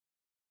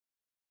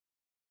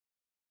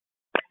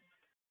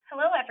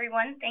Hello,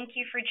 everyone. Thank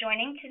you for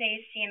joining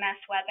today's CMS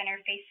Web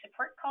Interface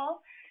support call.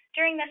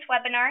 During this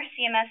webinar,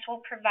 CMS will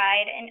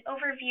provide an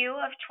overview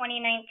of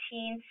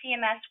 2019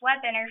 CMS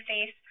Web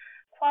Interface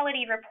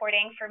quality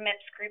reporting for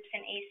MIPS groups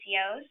and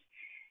ACOs.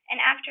 And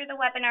after the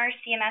webinar,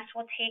 CMS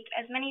will take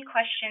as many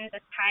questions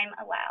as time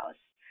allows.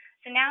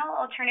 So now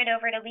I'll turn it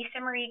over to Lisa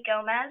Marie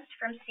Gomez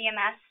from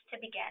CMS to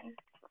begin.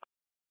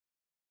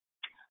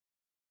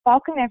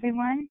 Welcome,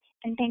 everyone,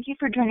 and thank you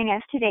for joining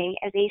us today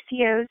as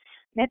ACOs,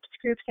 MIPS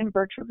groups, and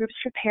virtual groups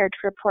prepare to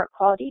report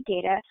quality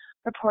data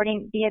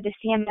reporting via the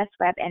CMS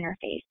Web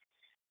Interface.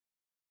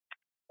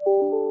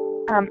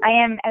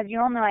 As you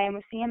all know, I am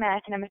with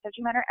CMS, and I'm a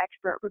subject matter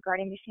expert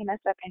regarding the CMS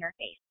Web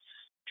Interface.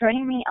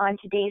 Joining me on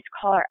today's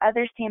call are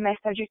other CMS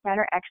subject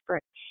matter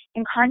experts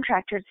and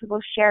contractors who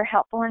will share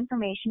helpful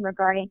information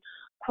regarding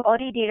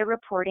quality data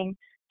reporting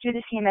through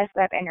the CMS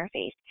Web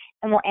Interface,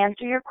 and will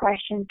answer your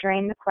questions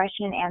during the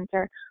question and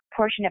answer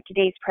portion of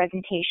today's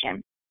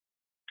presentation.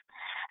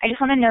 I just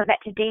want to note that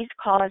today's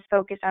call is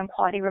focused on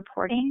quality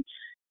reporting,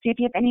 so if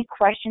you have any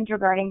questions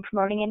regarding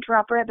promoting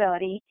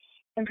interoperability,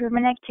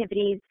 improvement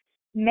activities,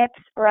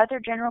 MIPS, or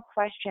other general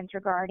questions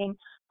regarding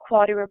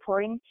quality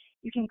reporting,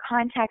 you can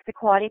contact the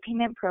Quality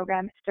Payment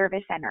Program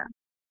Service Center.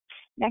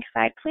 Next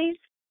slide, please.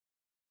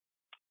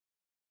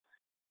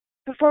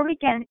 Before we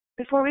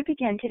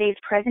begin today's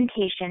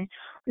presentation,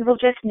 we will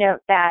just note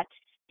that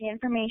the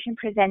information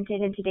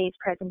presented in today's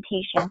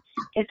presentation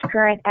is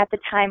current at the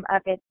time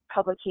of its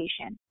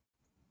publication.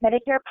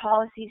 Medicare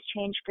policies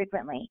change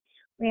frequently.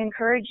 We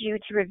encourage you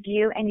to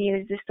review and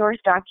use the source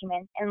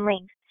documents and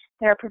links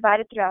that are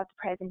provided throughout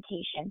the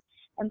presentation.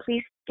 And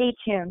please stay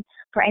tuned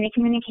for any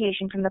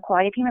communication from the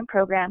Quality Payment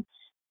Program,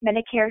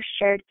 Medicare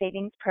Shared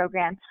Savings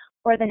Program,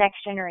 or the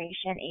Next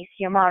Generation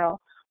ACO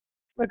model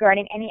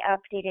regarding any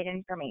updated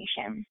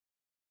information.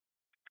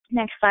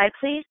 Next slide,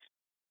 please.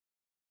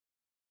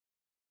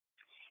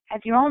 As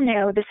you all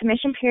know, the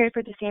submission period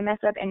for the CMS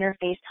Web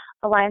Interface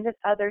aligns with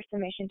other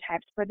submission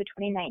types for the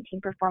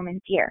 2019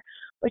 performance year,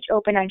 which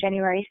opened on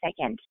January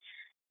 2nd,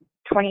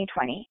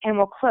 2020, and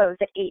will close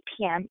at 8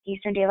 p.m.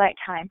 Eastern Daylight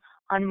Time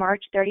on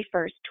March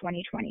 31st,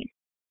 2020.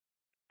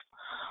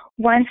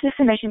 Once the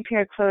submission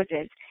period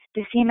closes,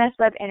 the CMS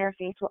Web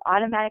Interface will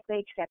automatically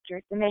accept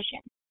your submission.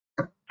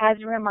 As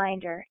a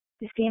reminder,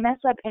 the CMS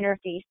Web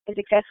Interface is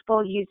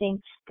accessible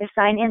using the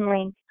sign-in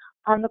link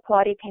on the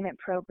Quality Payment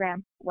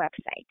Program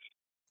website.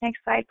 Next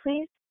slide,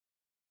 please.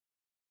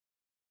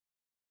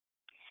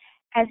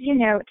 As you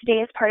know,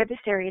 today is part of the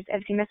series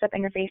of CMS Web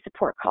Interface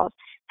support calls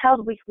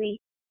held weekly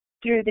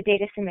through the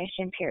data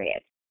submission period.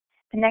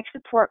 The next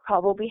support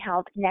call will be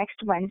held next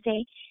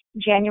Wednesday,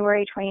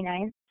 January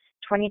 29th,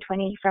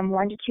 2020, from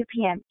 1 to 2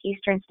 p.m.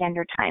 Eastern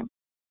Standard Time.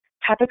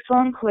 Topics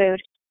will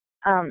include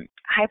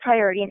high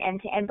priority and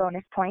end-to-end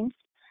bonus points,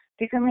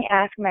 frequently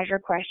asked measure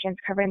questions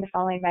covering the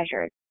following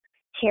measures: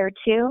 Tier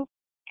 2,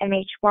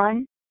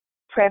 MH1,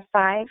 PREV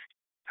 5,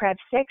 PREV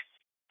 6,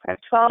 PREV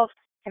 12,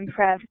 and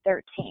PREV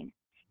 13.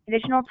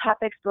 Additional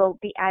topics will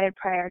be added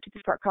prior to the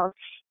support calls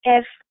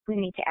if we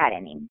need to add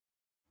any.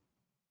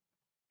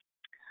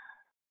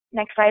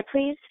 Next slide,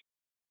 please.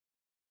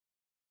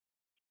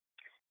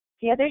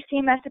 The other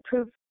CMS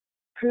approved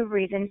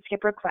reasons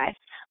skip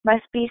requests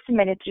must be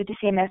submitted through the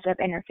CMS Web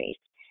Interface.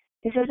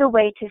 This is a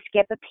way to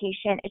skip a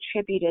patient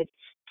attributed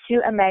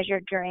to a measure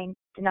during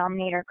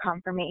denominator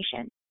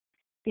confirmation.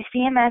 The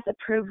CMS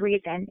approved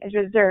reason is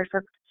reserved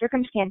for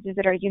circumstances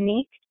that are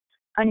unique,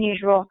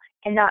 unusual,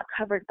 and not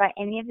covered by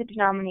any of the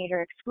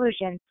denominator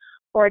exclusions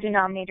or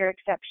denominator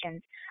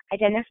exceptions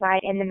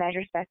identified in the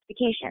measure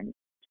specifications.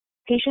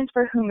 Patients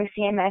for whom a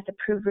CMS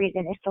approved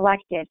reason is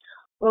selected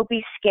will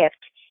be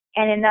skipped,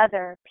 and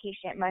another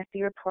patient must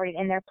be reported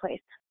in their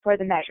place for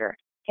the measure,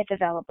 if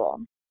available.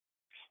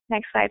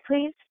 Next slide,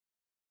 please.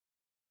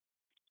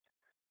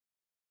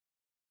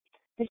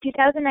 The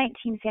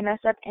 2019 CMS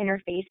Web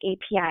Interface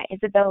API is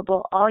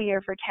available all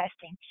year for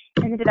testing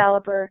in the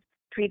developer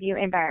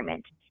preview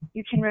environment.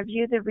 You can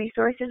review the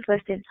resources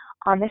listed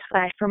on this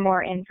slide for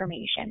more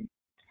information.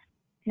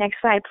 Next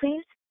slide,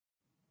 please.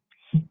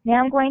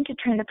 Now I'm going to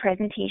turn the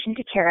presentation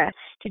to Kara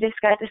to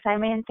discuss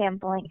assignment and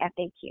sampling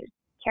FAQs.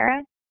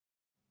 Kara?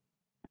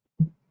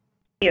 Thank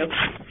you.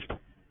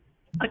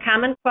 A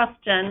common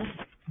question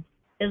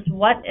is,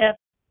 what if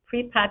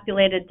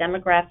pre-populated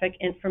demographic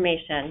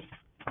information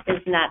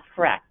is not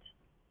correct?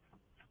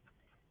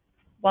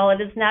 While it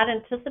is not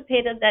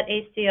anticipated that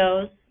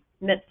ACOs,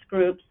 MIPS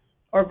groups,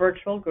 or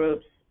virtual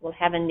groups will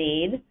have a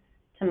need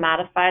to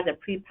modify the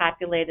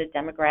pre-populated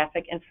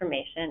demographic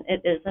information,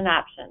 it is an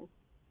option.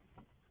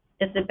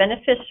 If the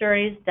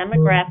beneficiary's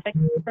demographic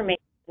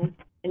information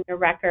in your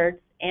records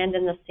and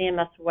in the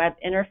CMS Web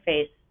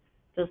Interface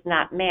does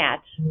not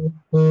match,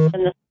 then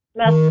the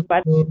CMS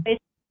Web Interface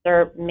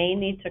user may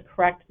need to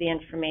correct the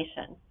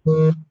information.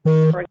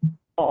 For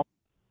example,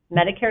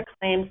 Medicare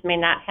claims may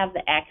not have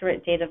the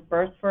accurate date of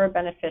birth for a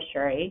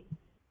beneficiary,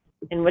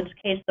 in which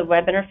case the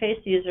web interface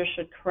user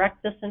should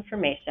correct this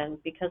information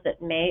because it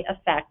may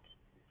affect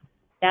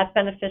that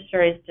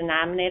beneficiary's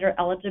denominator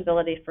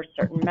eligibility for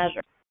certain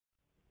measures.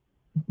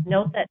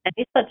 Note that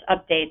any such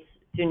updates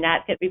do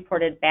not get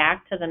reported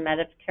back to the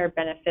Medicare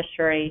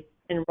beneficiary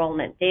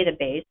enrollment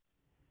database,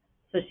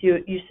 so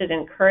you should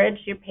encourage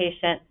your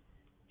patient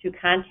to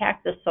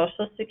contact the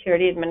Social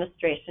Security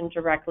Administration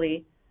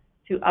directly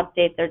to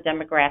update their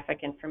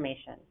demographic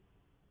information.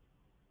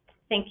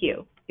 Thank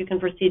you. You can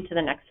proceed to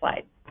the next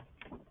slide.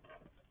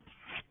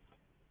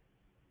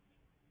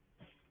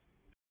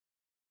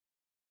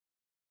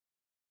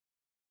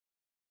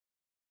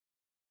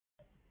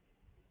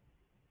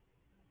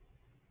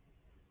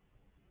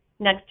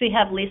 Next, we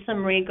have Lisa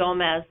Marie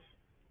Gomez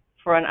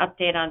for an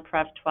update on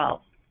Prev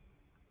 12.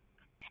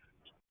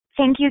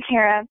 Thank you,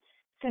 Kara.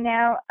 So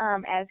now,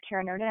 as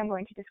Kara noted, I'm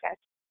going to discuss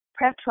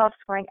Prev 12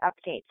 scoring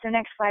update. So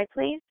next slide,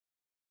 please.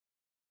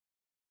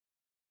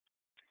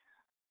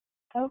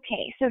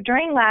 Okay, so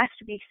during last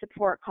week's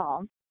support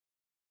call,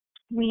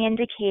 we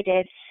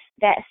indicated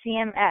that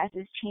CMS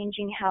is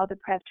changing how the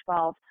Prev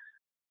 12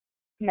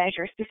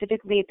 measure,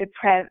 specifically the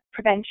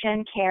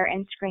prevention, care,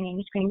 and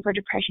screening for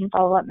depression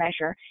follow-up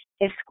measure,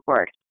 is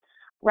scored.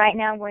 Right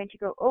now, I'm going to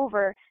go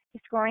over the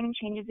scoring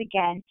changes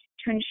again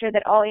to ensure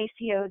that all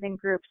ACOs and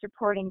groups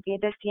reporting via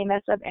the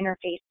CMS Web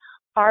Interface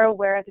are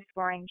aware of the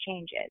scoring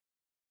changes.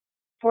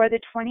 For the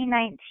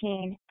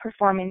 2019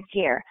 performance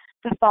year,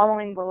 the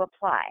following will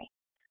apply.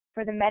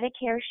 For the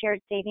Medicare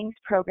Shared Savings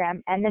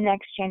Program and the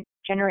Next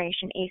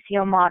Generation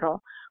ACO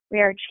model,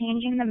 we are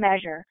changing the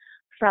measure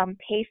from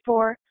pay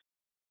for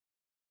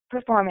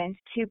performance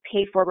to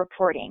pay for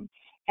reporting.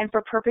 And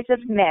for purpose of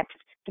MIPS,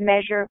 the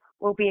measure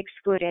will be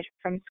excluded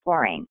from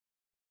scoring.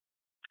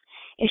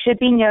 It should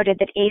be noted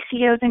that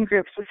ACOs and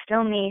groups will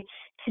still need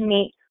to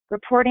meet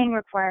reporting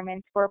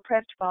requirements for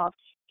Prev 12,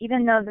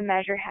 even though the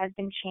measure has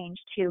been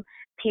changed to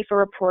pay for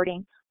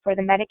reporting for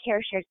the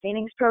Medicare Shared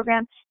Savings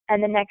Program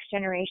and the Next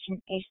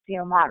Generation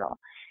ACO model,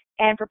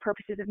 and for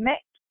purposes of MIPS,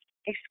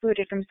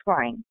 excluded from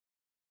scoring.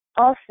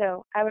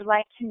 Also, I would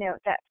like to note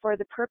that for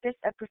the purpose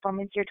of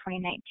performance year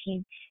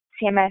 2019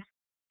 CMS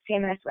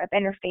Web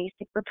Interface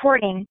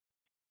reporting,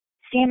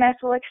 CMS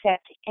will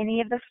accept any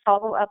of the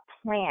follow-up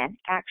plan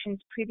actions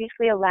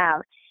previously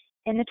allowed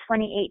in the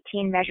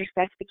 2018 measure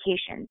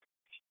specifications,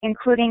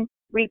 including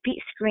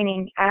repeat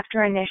screening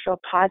after initial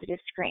positive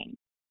screen.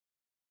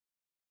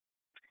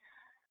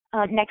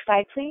 Next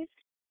slide, please.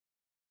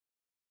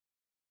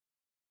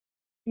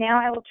 Now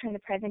I will turn the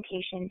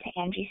presentation to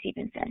Angie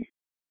Stevenson.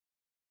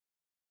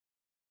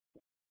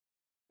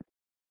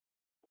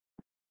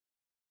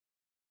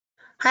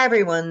 Hi,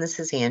 everyone. This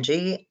is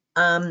Angie.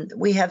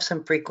 We have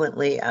some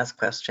frequently asked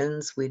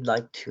questions we'd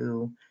like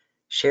to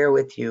share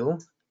with you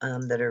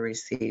that are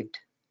received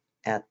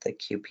at the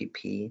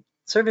QPP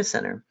Service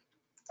Center.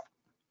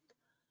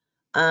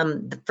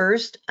 The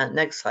first,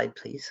 next slide,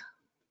 please.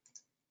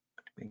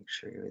 Make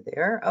sure you're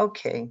there.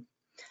 Okay.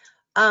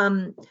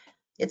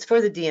 It's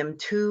for the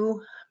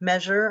DM2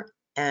 measure,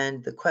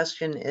 and the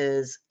question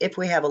is, if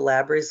we have a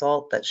lab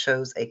result that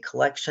shows a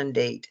collection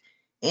date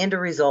and a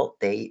result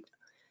date,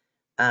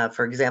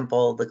 for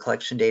example, the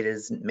collection date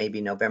is maybe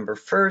November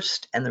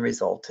 1st and the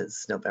result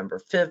is November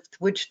 5th.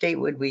 Which date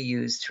would we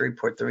use to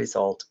report the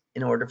result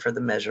in order for the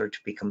measure to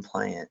be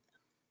compliant?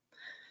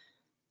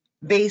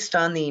 Based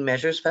on the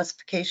measure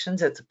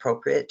specifications, it's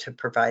appropriate to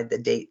provide the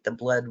date the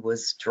blood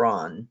was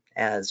drawn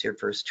as your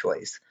first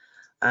choice.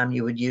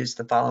 You would use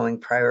the following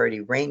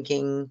priority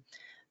ranking: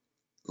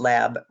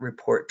 lab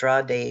report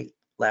draw date,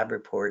 lab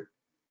report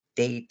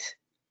date,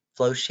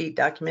 flow sheet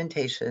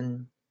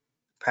documentation,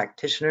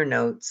 practitioner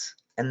notes,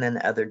 and then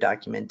other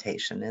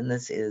documentation. And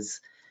this is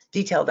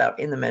detailed out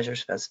in the measure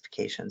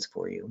specifications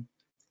for you.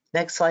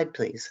 Next slide,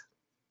 please.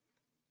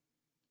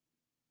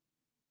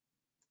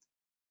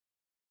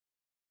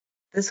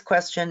 This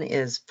question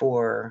is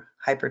for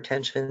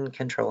hypertension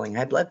controlling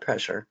high blood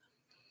pressure.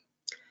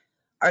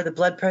 Are the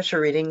blood pressure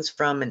readings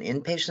from an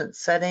inpatient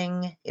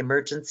setting,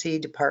 emergency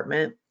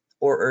department,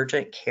 or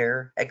urgent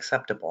care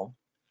acceptable?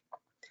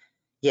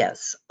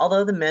 Yes,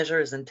 although the measure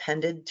is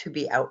intended to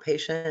be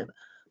outpatient,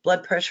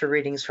 blood pressure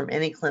readings from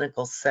any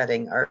clinical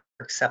setting are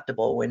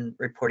acceptable when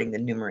reporting the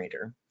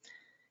numerator.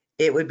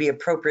 It would be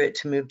appropriate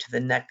to move to the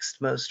next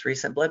most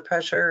recent blood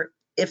pressure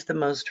if the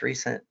most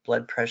recent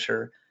blood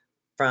pressure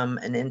from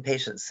an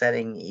inpatient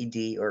setting,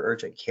 ED, or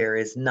urgent care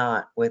is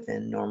not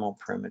within normal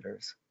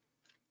parameters.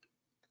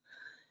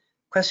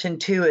 Question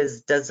 2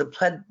 is, does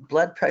the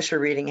blood pressure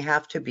reading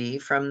have to be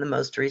from the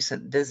most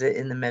recent visit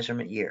in the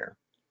measurement year?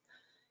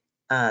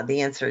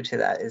 The answer to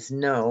that is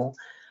no.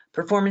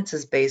 Performance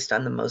is based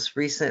on the most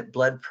recent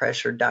blood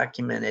pressure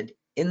documented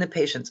in the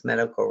patient's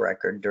medical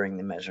record during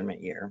the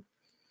measurement year.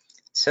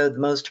 So the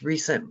most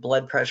recent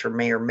blood pressure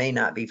may or may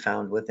not be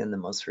found within the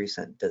most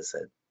recent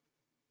visit.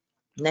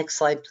 Next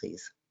slide,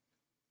 please.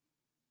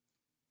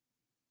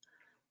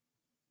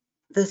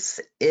 These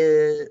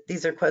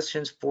are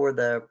questions for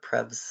the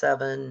Prev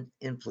 7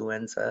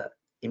 influenza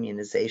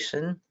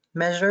immunization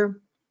measure.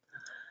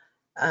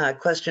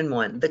 Question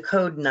 1, the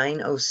code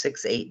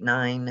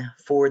 90689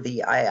 for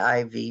the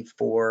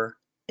IIV4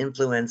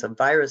 influenza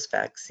virus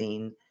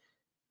vaccine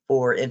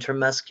for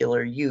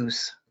intramuscular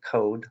use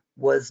code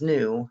was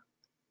new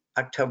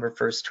October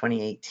 1st,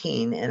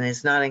 2018, and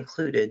is not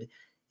included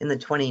in the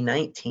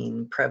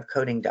 2019 PREV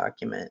coding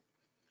document.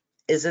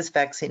 Is this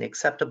vaccine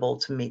acceptable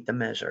to meet the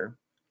measure?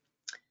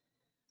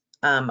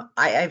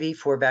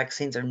 IIV4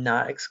 vaccines are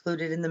not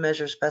excluded in the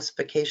measure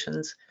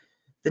specifications.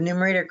 The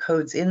numerator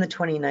codes in the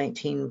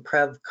 2019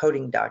 PREV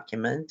coding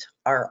document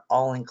are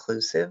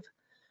all-inclusive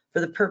for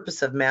the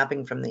purpose of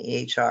mapping from the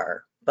EHR.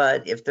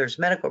 But if there's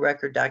medical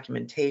record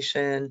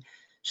documentation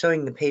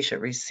showing the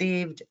patient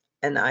received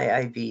an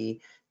IIV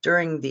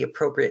during the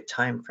appropriate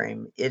time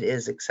frame, it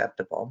is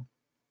acceptable.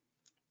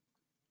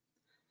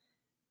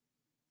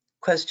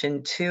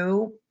 Question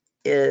 2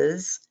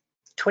 is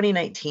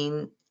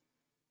 2019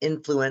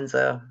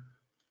 influenza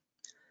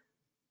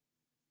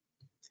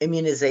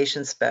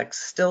immunization specs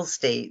still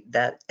state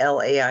that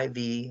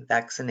LAIV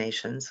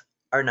vaccinations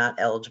are not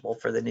eligible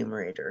for the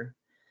numerator.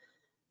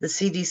 The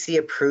CDC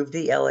approved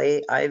the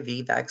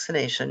LAIV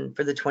vaccination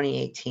for the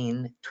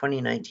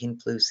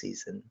 2018-2019 flu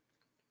season.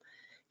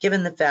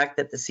 Given the fact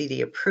that the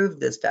CD approved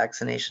this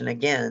vaccination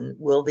again,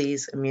 will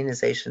these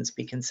immunizations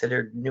be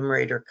considered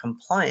numerator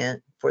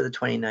compliant for the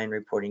 29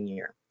 reporting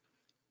year?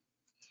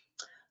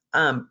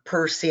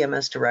 Per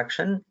CMS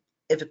direction,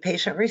 if a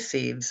patient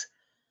receives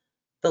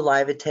the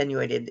live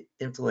attenuated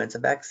influenza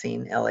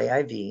vaccine,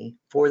 LAIV,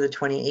 for the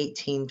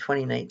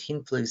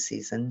 2018-2019 flu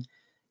season,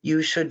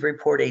 you should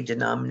report a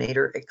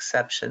denominator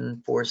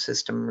exception for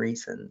system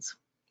reasons.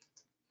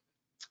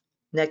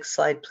 Next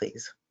slide,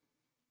 please.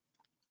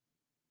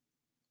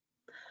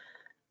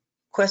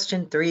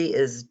 Question 3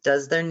 is,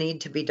 does there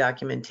need to be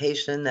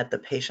documentation that the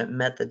patient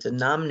met the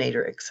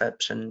denominator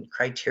exception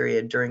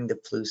criteria during the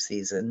flu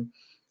season,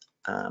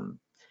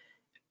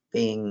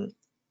 being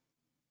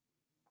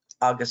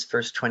August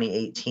 1st,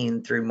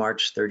 2018 through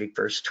March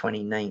 31st,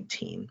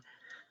 2019?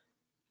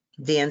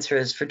 The answer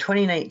is, for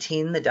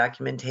 2019, the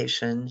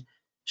documentation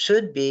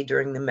should be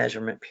during the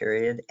measurement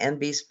period and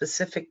be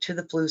specific to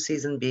the flu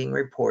season being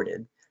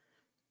reported,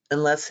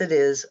 unless it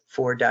is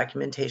for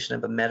documentation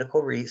of a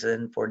medical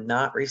reason for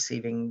not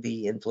receiving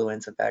the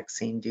influenza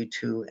vaccine due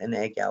to an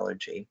egg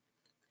allergy.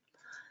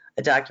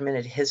 A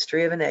documented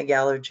history of an egg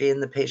allergy in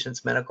the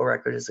patient's medical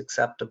record is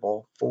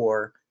acceptable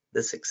for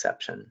this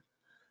exception.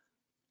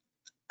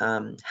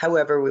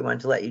 However, we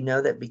want to let you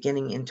know that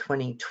beginning in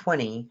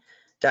 2020,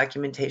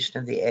 documentation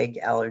of the egg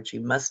allergy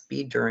must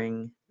be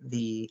during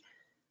the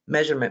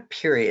measurement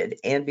period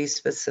and be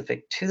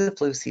specific to the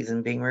flu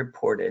season being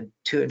reported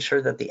to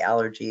ensure that the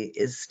allergy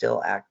is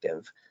still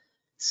active.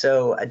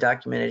 So a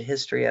documented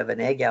history of an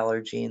egg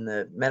allergy in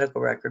the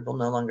medical record will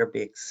no longer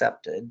be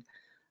accepted.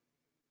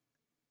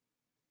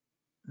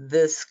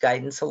 This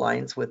guidance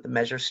aligns with the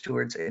measure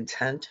steward's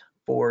intent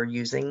for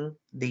using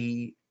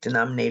the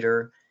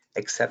denominator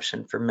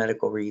exception for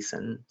medical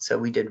reason. So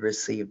we did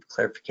receive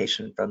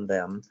clarification from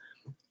them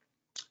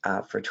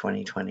for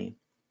 2020.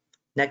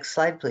 Next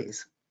slide,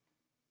 please.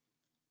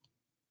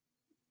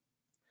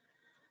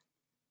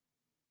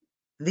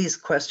 These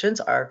questions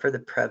are for the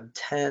PREV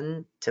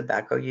 10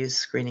 tobacco use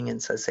screening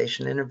and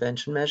cessation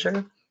intervention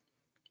measure.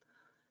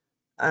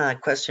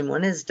 Question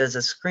 1 is, does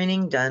a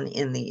screening done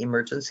in the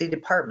emergency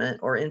department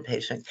or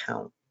inpatient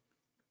count?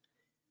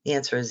 The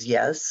answer is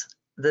yes.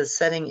 The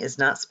setting is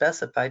not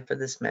specified for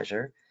this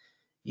measure.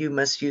 You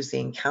must use the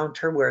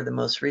encounter where the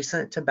most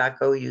recent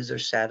tobacco user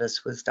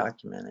status was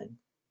documented.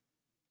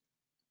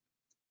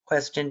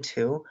 Question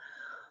 2,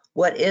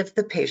 what if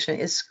the patient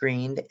is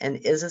screened and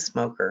is a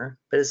smoker,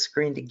 but is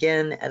screened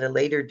again at a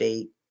later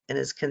date and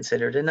is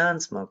considered a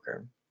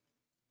non-smoker?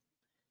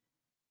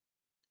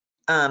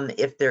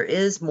 If there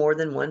is more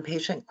than one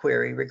patient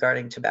query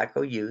regarding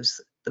tobacco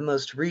use, the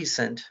most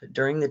recent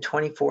during the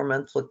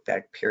 24-month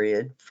look-back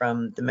period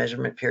from the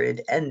measurement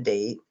period end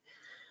date,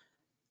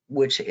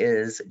 which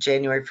is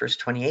January 1st,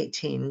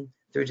 2018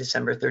 through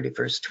December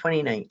 31st,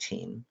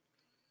 2019.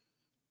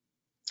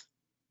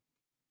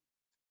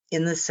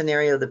 In this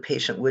scenario, the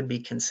patient would be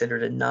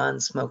considered a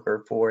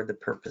non-smoker for the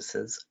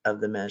purposes of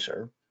the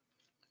measure.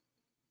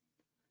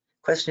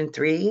 Question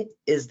 3,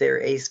 is there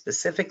a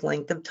specific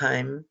length of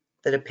time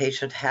that a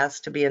patient has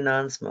to be a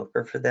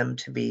non-smoker for them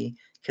to be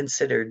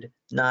considered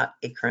not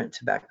a current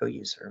tobacco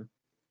user?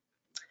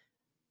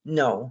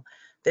 No,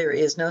 there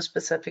is no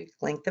specific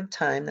length of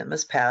time that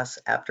must pass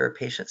after a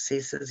patient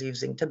ceases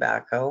using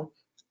tobacco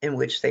in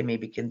which they may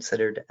be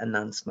considered a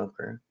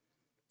non-smoker.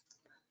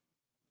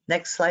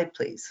 Next slide,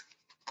 please.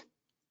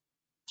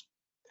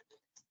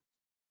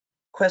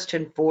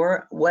 Question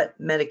 4, what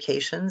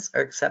medications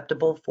are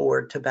acceptable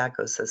for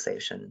tobacco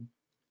cessation?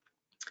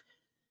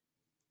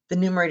 The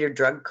numerator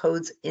drug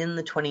codes in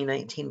the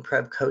 2019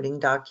 PREV coding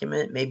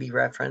document may be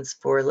referenced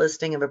for a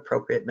listing of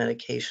appropriate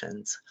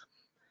medications.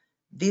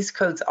 These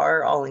codes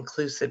are all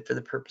inclusive for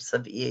the purpose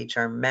of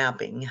EHR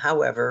mapping.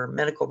 However,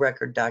 medical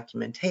record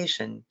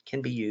documentation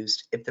can be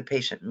used if the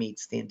patient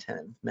meets the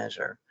intent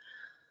measure.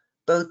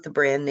 Both the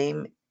brand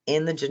name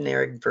and the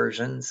generic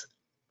versions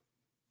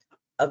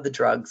of the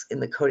drugs in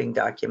the coding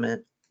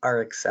document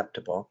are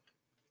acceptable.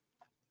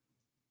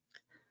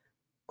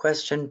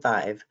 Question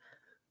 5.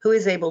 Who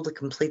is able to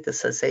complete the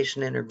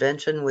cessation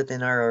intervention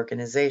within our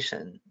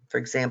organization? For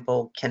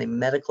example, can a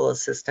medical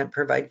assistant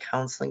provide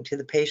counseling to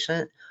the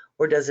patient,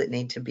 or does it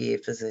need to be a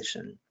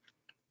physician?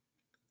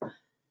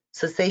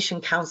 Cessation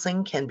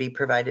counseling can be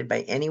provided by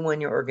anyone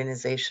your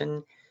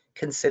organization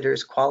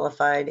considers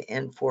qualified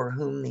and for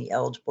whom the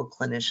eligible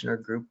clinician or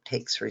group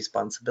takes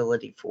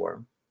responsibility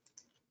for.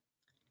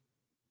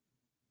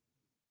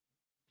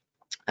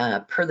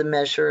 Per the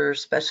measure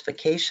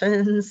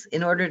specifications,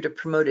 in order to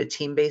promote a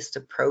team-based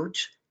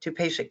approach to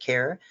patient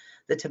care,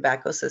 the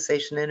tobacco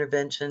cessation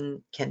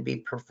intervention can be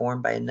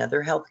performed by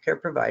another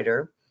healthcare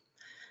provider.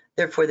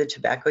 Therefore, the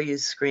tobacco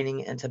use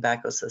screening and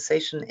tobacco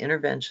cessation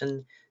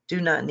intervention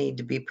do not need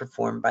to be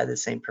performed by the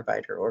same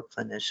provider or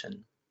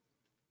clinician.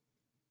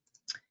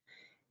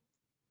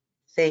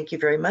 Thank you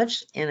very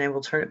much, and I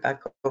will turn it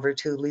back over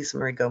to Lisa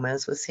Marie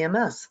Gomez with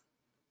CMS.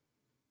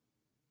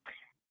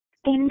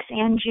 Thanks,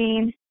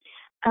 Angie.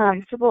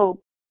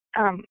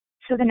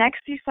 So the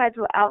next few slides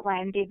will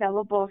outline the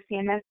available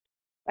CMS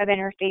Web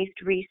Interface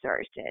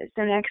resources.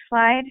 So next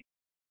slide.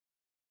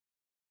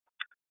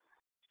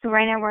 So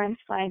right now we're on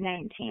slide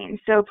 19.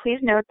 So please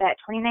note that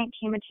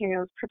 2019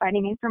 materials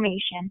providing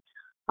information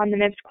on the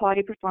MIPS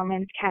Quality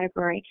Performance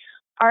category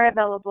are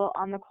available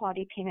on the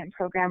Quality Payment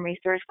Program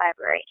Resource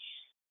Library.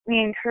 We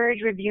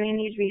encourage reviewing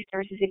these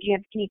resources if you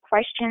have any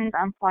questions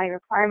on quality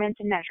requirements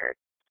and measures.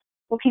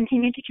 We'll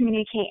continue to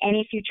communicate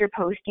any future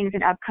postings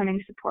and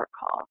upcoming support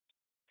calls.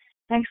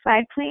 Next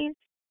slide, please.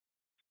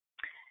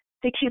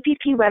 The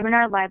QPP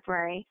webinar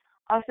library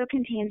also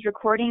contains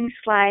recordings,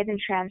 slides, and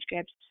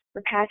transcripts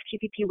for past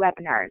QPP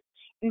webinars,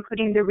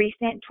 including the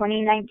recent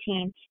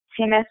 2019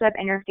 CMS Web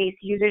Interface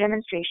user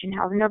demonstration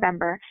held in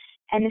November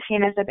and the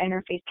CMS Web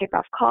Interface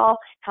kickoff call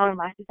held in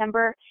last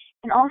December,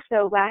 and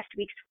also last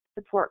week's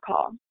support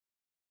call.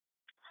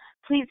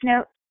 Please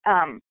note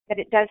that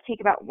it does take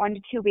about 1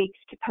 to 2 weeks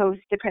to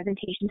post the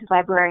presentation to the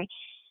library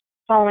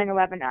following a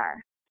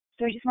webinar.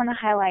 So I just want to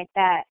highlight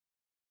that,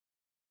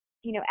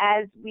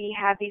 as we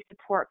have these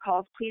support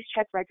calls, please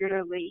check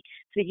regularly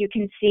so that you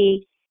can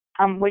see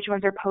which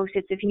ones are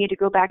posted. So if you need to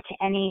go back to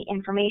any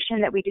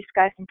information that we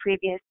discussed in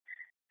previous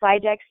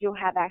slide decks, you'll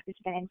have access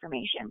to that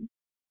information.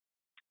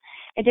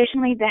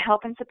 Additionally, the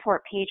help and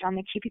support page on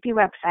the QPP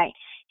website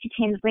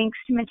contains links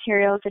to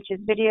materials such as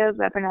videos,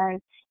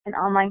 webinars, and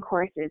online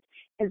courses,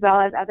 as well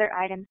as other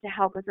items to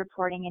help with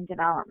reporting and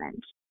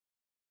development.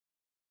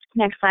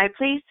 Next slide,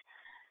 please.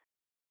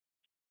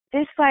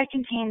 This slide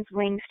contains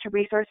links to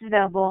resources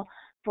available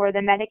for the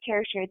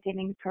Medicare Shared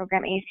Savings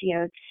Program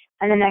ACOs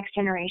and the Next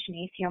Generation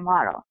ACO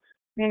model.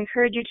 We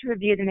encourage you to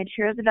review the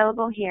materials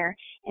available here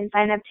and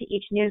sign up to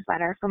each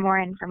newsletter for more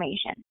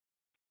information.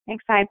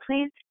 Next slide,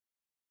 please.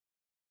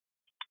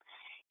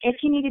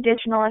 If you need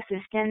additional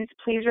assistance,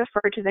 please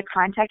refer to the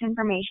contact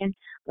information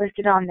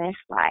listed on this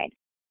slide.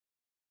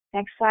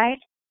 Next slide.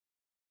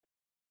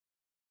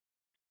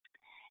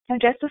 Now,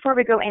 just before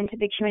we go into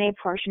the Q&A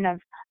portion of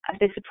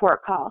the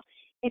support call,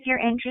 if you're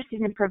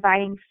interested in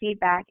providing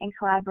feedback and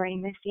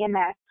collaborating with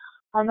CMS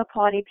on the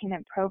Quality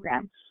Payment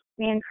Program,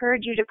 we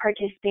encourage you to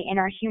participate in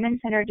our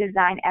human-centered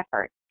design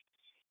efforts.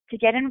 To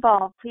get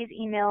involved, please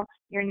email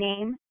your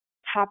name,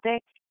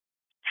 topic,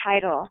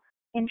 title,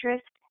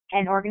 interest,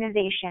 and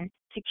organization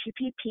to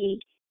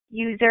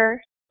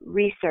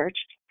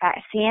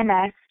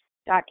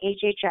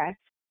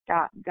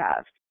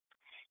qppuserresearch@cms.hhs.gov.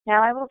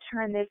 Now I will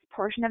turn this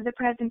portion of the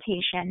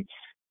presentation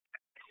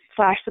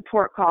 /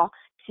 support call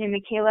to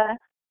Michaela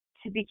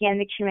to begin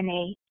the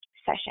Q&A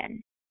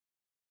session.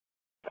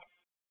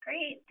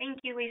 Great,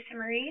 thank you, Lisa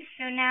Marie.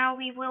 So now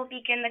we will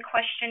begin the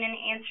question and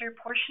answer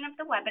portion of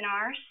the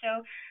webinar.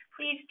 So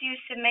please do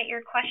submit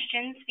your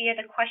questions via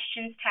the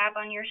questions tab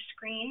on your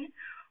screen,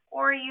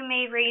 or you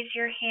may raise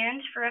your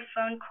hand for a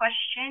phone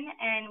question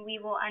and we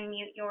will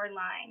unmute your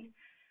line.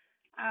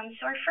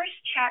 So our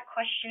first chat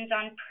question's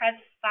on Prev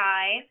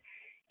 5.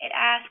 It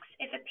asks,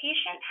 if a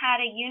patient had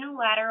a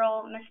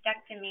unilateral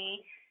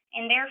mastectomy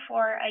and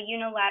therefore a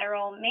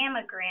unilateral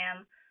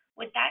mammogram,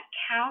 would that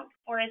count,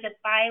 or is a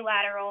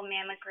bilateral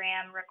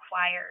mammogram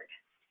required?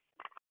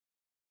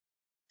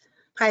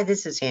 Hi,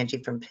 this is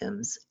Angie from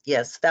PIMS.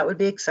 Yes, that would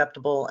be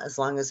acceptable as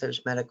long as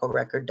there's medical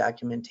record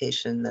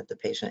documentation that the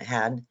patient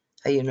had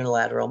a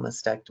unilateral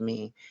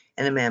mastectomy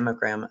and a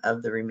mammogram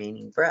of the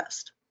remaining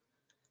breast.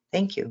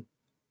 Thank you.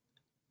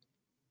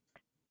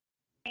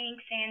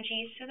 Thanks,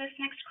 Angie. So this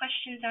next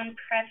question's on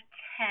Prev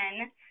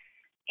 10.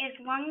 Is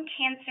lung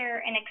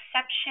cancer an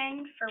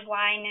exception for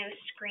why no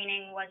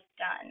screening was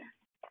done?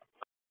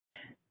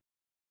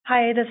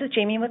 Hi, this is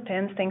Jamie with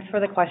PIMS. Thanks for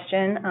the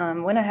question.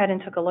 Went ahead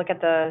and took a look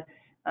at the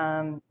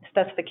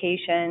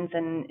specifications,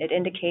 and it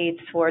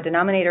indicates for a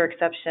denominator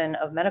exception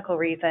of medical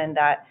reason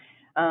that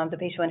the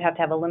patient would have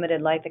to have a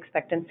limited life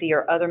expectancy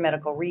or other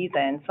medical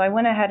reason. So I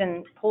went ahead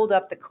and pulled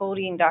up the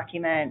coding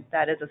document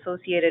that is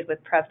associated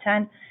with Prev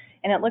 10,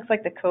 and it looks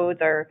like the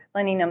codes are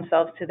lending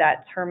themselves to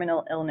that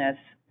terminal illness.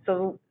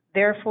 So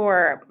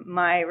therefore,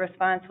 my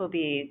response will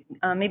be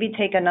maybe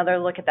take another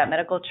look at that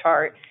medical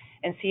chart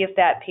and see if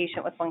that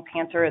patient with lung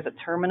cancer is a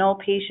terminal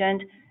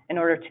patient in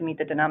order to meet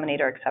the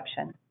denominator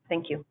exception.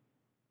 Thank you.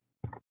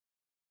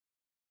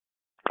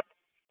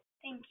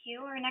 Thank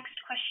you. Our next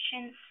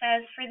question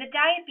says, for the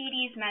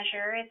diabetes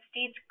measure, it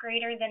states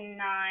greater than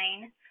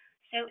 9.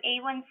 So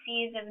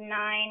A1Cs of 9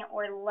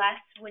 or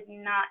less would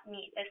not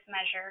meet this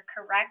measure,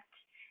 correct?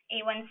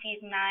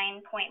 A1Cs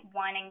 9.1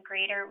 and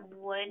greater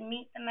would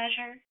meet the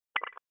measure?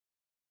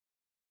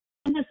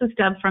 This is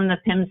Deb from the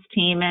PIMS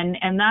team,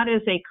 and that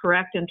is a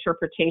correct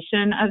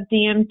interpretation of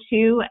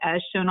DM2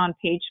 as shown on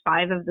page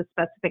 5 of the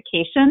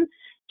specification.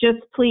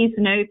 Just please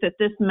note that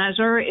this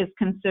measure is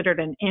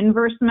considered an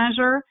inverse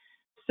measure.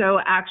 So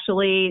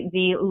actually,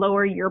 the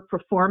lower your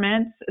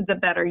performance, the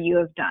better you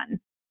have done.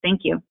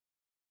 Thank you.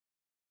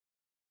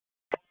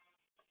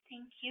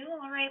 Thank you.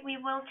 All right, we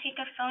will take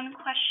a phone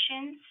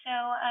question. So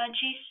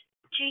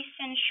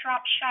Jason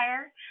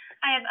Shropshire,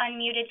 I have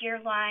unmuted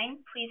your line.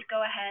 Please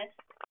go ahead.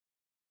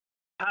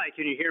 Hi,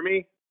 can you hear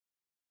me?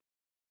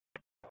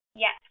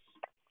 Yes.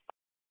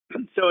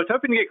 So I was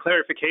hoping to get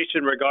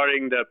clarification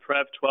regarding the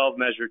PREV 12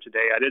 measure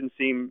today. I didn't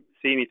see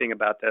anything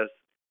about this.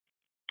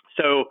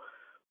 So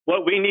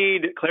what we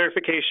need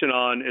clarification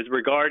on is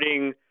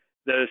regarding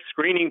the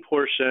screening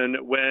portion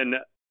when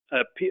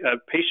a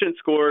patient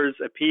scores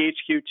a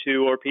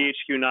PHQ-2 or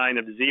PHQ-9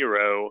 of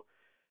 0.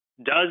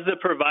 Does the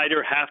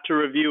provider have to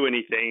review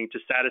anything to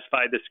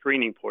satisfy the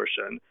screening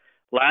portion?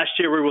 Last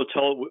year we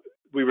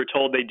were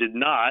told they did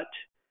not.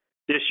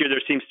 This year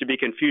there seems to be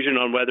confusion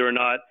on whether or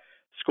not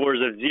scores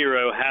of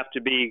 0 have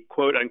to be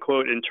quote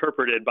unquote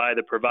interpreted by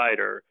the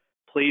provider.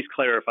 Please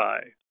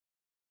clarify.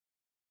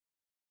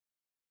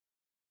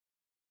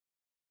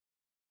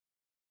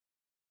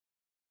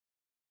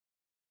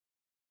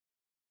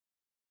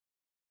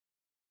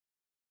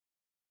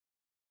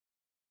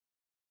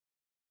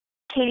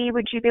 Katie,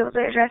 would you be able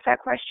to address that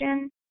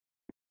question?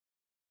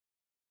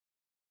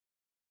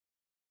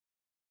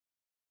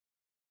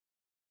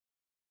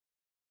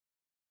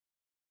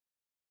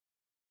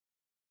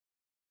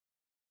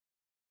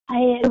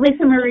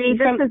 Lisa Marie,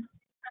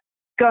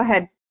 go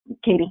ahead,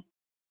 Katie.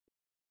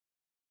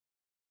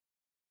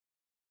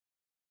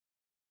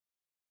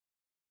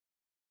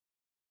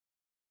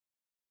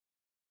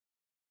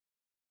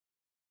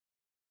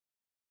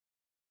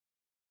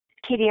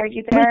 Katie, are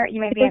you there?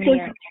 You may be on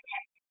mute.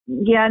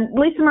 Yeah,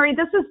 Lisa Marie,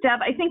 this is Deb.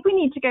 I think we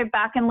need to go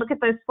back and look at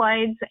those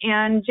slides.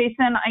 And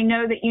Jason, I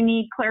know that you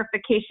need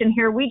clarification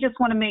here. We just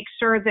want to make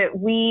sure that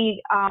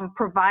we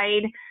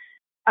provide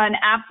an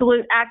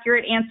absolute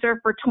accurate answer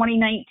for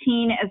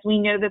 2019, as we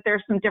know that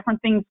there's some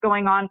different things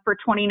going on for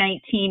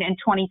 2019 and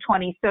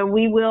 2020. So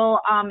we will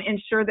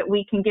ensure that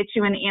we can get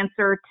you an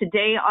answer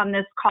today on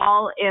this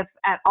call, if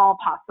at all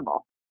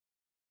possible.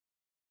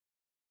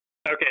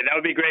 Okay, that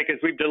would be great, because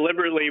we've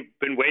deliberately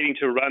been waiting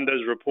to run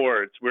those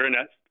reports. We're in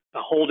a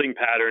holding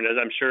pattern, as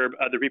I'm sure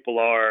other people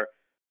are,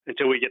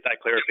 until we get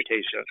that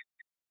clarification.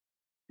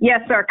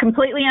 Yes, sir.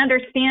 Completely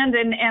understand,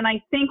 and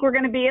I think we're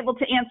going to be able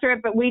to answer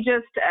it, but we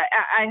just,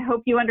 I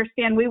hope you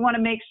understand, we want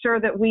to make sure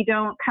that we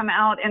don't come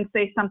out and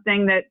say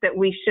something that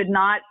we should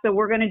not. So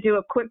we're going to do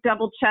a quick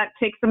double check,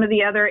 take some of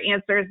the other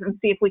answers, and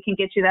see if we can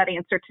get you that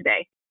answer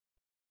today.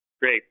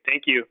 Great.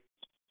 Thank you.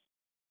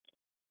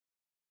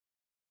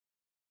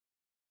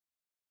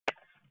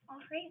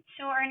 All right,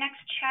 so our next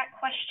chat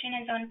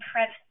question is on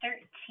PREV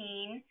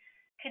 13.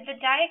 Could the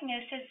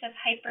diagnosis of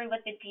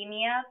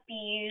hyperlipidemia be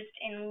used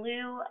in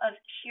lieu of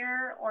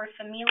pure or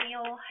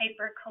familial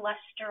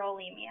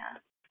hypercholesterolemia?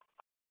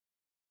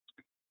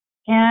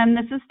 And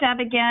this is Deb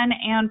again,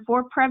 and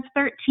for PREV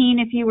 13,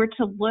 if you were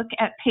to look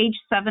at page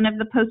 7 of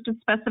the posted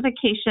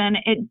specification,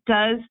 it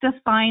does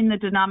define the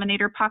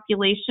denominator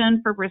population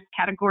for risk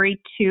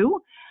category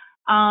 2.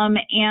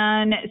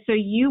 And so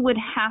you would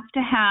have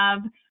to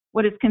have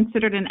what is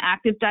considered an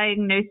active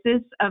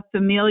diagnosis of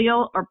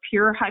familial or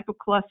pure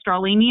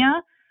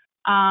hypercholesterolemia,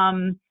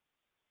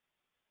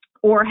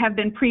 or have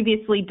been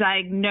previously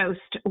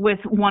diagnosed with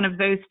one of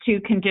those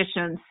two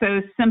conditions. So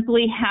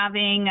simply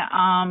having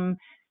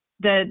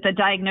the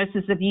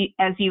diagnosis of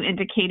as you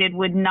indicated,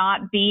 would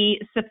not be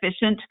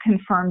sufficient to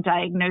confirm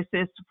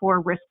diagnosis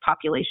for risk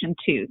population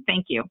 2.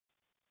 Thank you.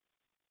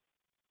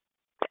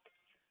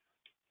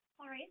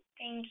 All right,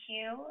 thank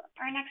you.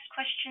 Our next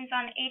question is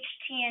on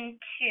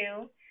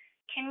HTN2.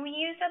 Can we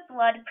use a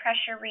blood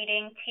pressure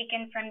reading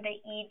taken from the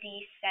ED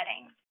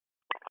setting?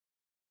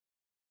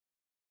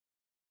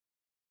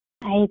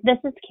 Hi, this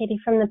is Katie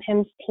from the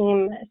PIMS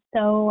team.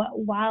 So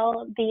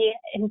while the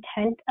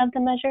intent of the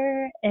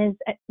measure is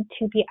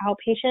to be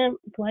outpatient,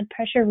 blood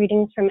pressure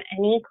readings from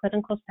any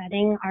clinical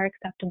setting are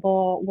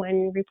acceptable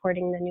when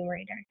reporting the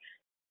numerator.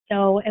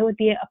 So it would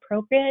be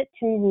appropriate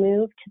to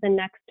move to the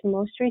next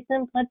most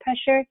recent blood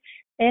pressure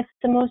if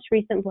the most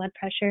recent blood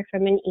pressure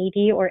from an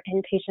ED or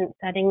inpatient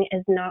setting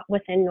is not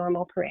within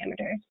normal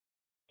parameters.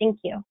 Thank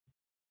you.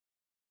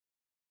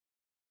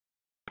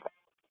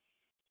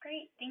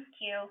 Great, thank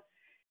you.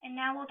 And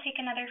now we'll take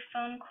another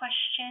phone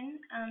question.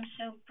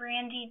 So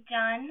Brandy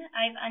Dunn,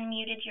 I've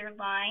unmuted your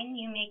line.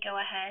 You may go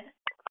ahead.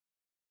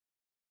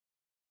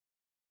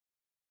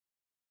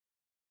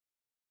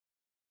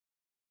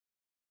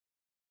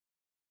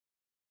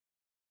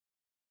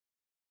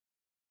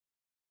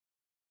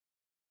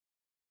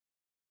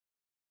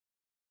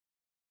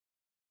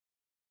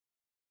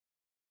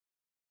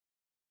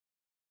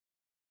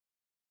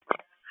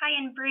 Hi,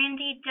 and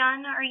Brandy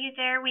Dunn, are you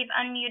there? We've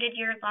unmuted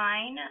your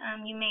line.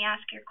 You may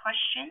ask your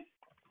question.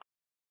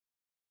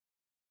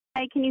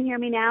 Hi, can you hear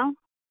me now?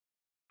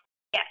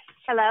 Yes.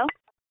 Hello?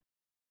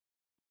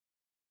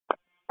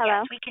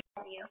 Hello? Yes, we can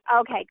hear you.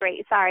 Okay,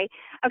 great. Sorry.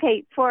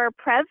 Okay, for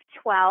Prev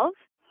 12,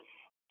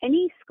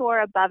 any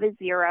score above a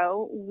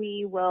 0,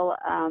 we will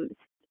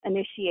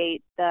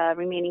initiate the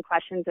remaining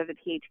questions of the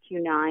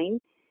PHQ-9,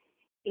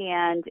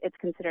 and it's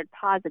considered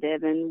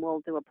positive, and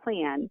we'll do a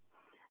plan.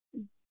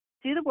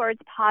 Does the words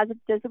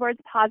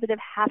positive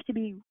have to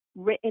be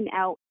written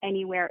out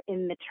anywhere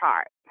in the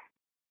chart?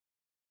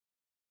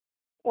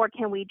 Or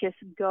can we just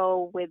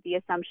go with the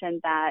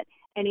assumption that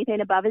anything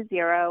above a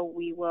 0,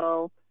 we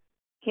will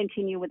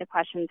continue with the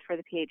questions for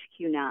the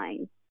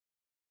PHQ-9?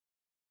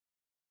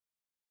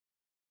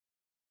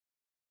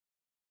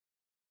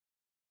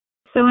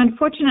 So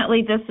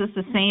unfortunately, this is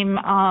the same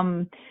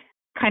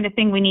kind of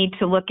thing we need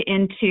to look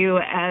into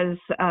as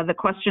the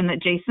question that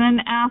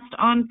Jason asked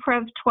on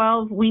Prev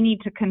 12. We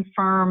need to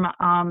confirm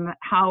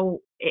how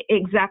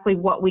exactly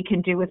what we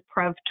can do with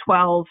Prev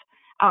 12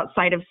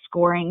 outside of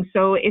scoring.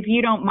 So if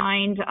you don't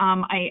mind,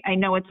 I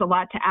know it's a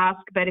lot to ask,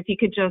 but if you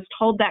could just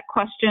hold that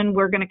question,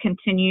 we're going to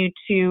continue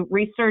to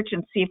research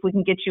and see if we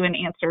can get you an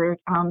answer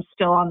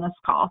still on this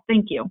call.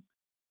 Thank you.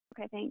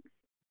 Okay, thanks.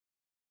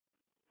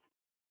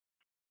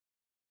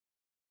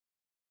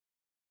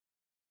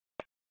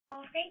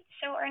 All right,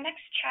 so our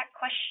next chat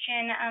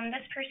question,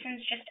 this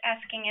person's just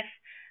asking if,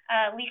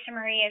 Lisa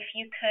Marie, if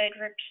you could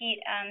repeat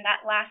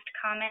that last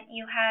comment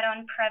you had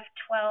on Prev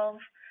 12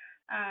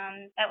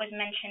 that was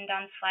mentioned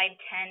on slide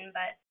 10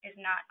 but is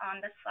not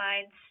on the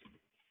slides.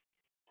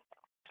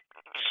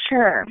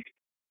 Sure.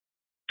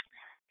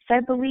 So I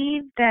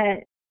believe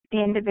that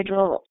the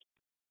individual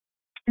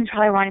is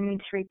probably wanting me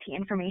to repeat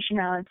information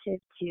relative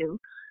to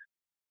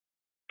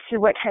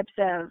what types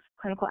of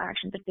clinical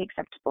actions would be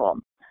acceptable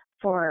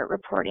for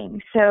reporting.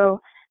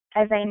 So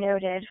as I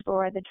noted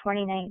for the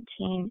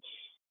 2019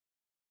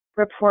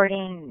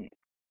 reporting,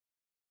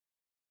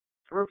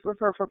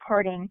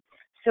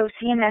 so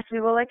CMS, we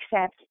will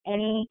accept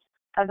any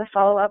of the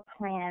follow-up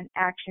plan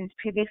actions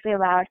previously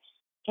allowed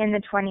in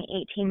the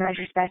 2018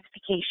 measure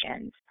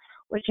specifications,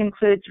 which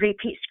includes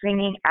repeat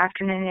screening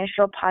after an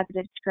initial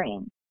positive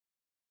screen.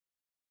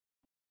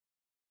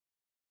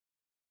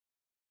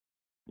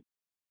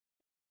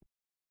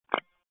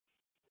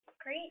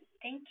 Great,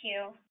 thank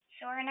you.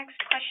 So our next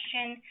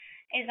question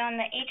is on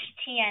the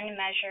HTN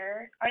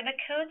measure. Are the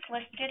codes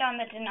listed on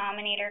the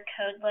denominator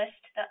code list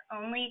the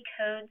only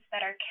codes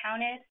that are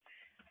counted?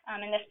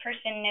 And this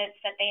person notes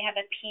that they have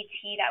a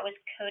PT that was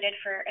coded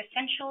for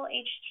essential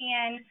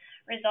HTN,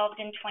 resolved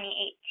in 2018,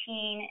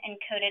 and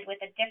coded with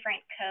a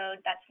different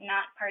code that's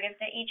not part of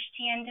the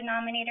HTN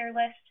denominator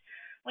list.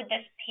 Would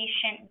this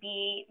patient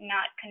be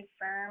not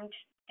confirmed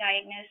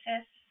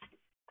diagnosis?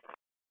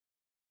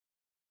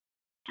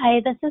 Hi,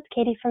 this is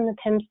Katie from the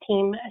PIMS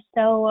team.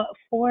 So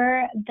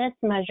for this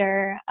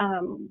measure,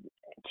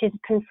 to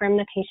confirm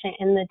the patient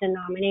in the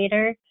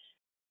denominator,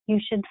 you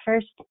should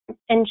first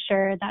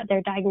ensure that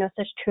their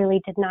diagnosis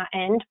truly did not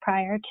end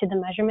prior to the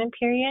measurement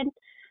period.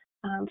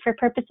 For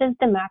purposes of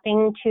the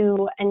mapping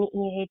to an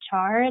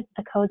EHR,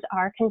 the codes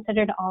are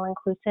considered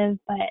all-inclusive,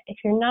 but if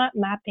you're not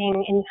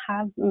mapping and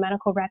have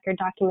medical record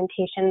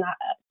documentation that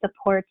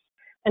supports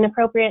an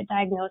appropriate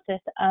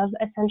diagnosis of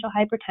essential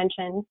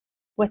hypertension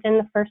within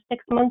the first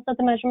 6 months of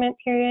the measurement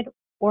period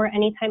or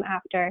any time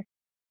after,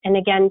 and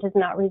again does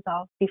not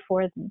resolve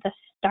before the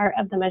start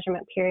of the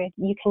measurement period,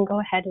 you can go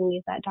ahead and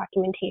use that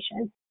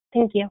documentation.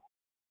 Thank you.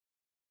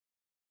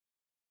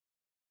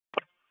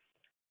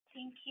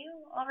 Thank you.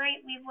 All right,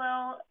 we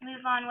will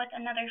move on with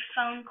another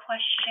phone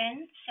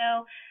question.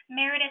 So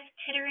Meredith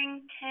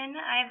Titterington,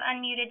 I've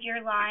unmuted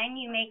your line.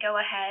 You may go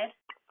ahead.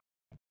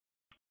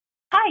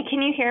 Hi,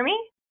 can you hear me?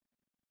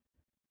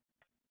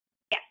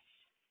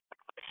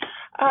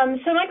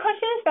 So my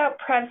question is about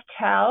Prev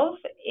 12.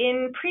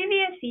 In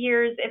previous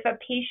years, if a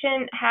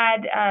patient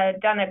had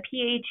done a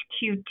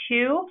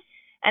PHQ-2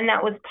 and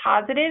that was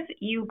positive,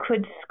 you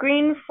could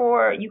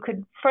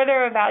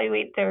further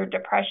evaluate their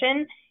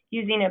depression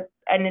using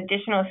an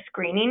additional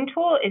screening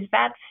tool. Is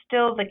that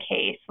still the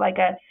case, like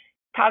a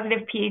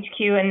positive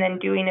PHQ and then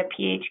doing a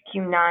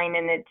PHQ-9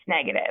 and it's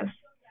negative?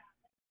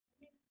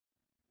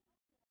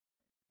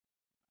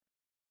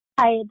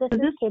 Hi, this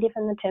is Katie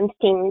from the PIMS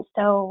team.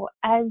 So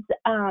as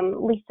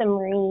Lisa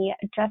Marie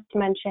just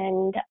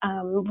mentioned,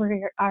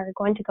 we are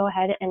going to go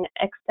ahead and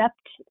accept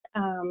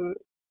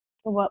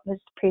what was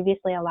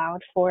previously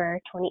allowed for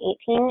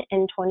 2018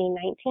 and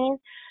 2019.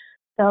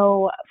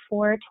 So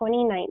for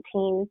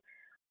 2019,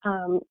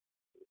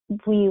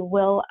 we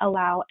will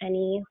allow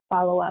any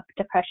follow-up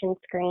depression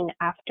screen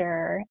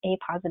after a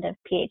positive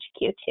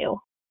PHQ-2.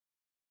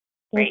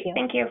 Great,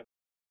 thank you.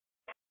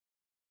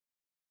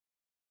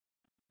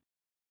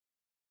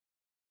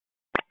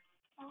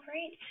 All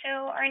right,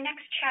 so our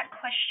next chat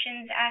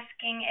question is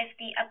asking if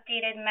the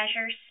updated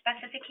measure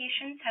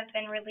specifications have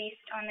been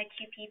released on the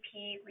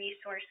QPP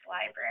resource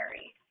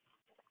library.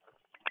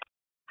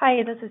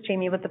 Hi, this is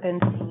Jamie with the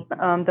PIMS team.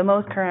 The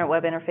most current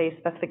web interface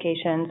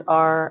specifications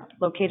are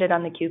located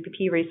on the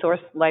QPP resource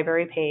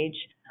library page.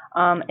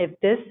 If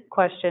this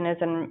question is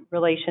in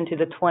relation to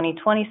the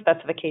 2020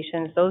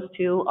 specifications, those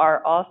two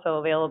are also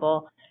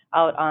available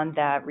out on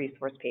that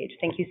resource page.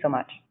 Thank you so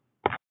much.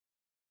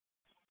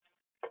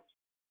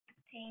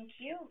 Thank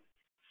you.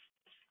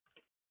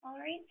 All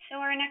right, so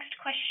our next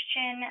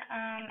question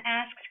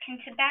asks, can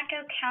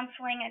tobacco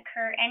counseling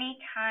occur any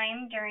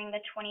time during the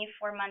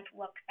 24-month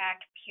look-back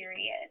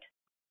period?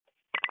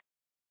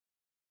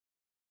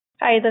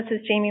 Hi, this is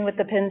Jamie with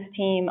the PIMS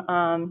team.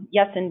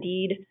 Yes,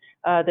 indeed,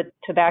 the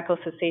tobacco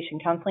cessation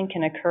counseling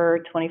can occur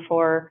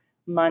 24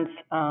 months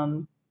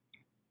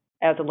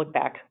as a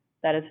look-back.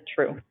 That is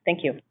true.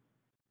 Thank you.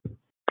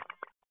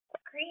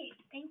 Great,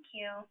 thank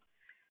you.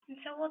 And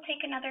so we'll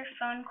take another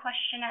phone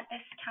question at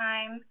this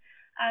time.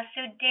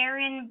 So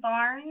Darren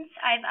Barnes,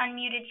 I've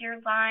unmuted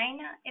your line.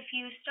 If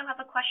you still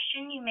have a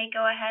question, you may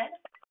go ahead.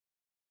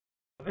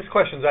 This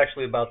question is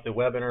actually about the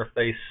web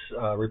interface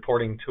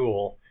reporting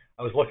tool.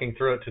 I was looking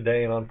through it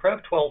today, and on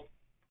Prev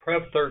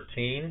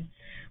 13,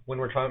 when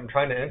we're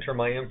trying to enter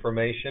my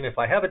information, if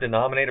I have a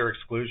denominator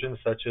exclusion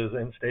such as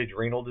end-stage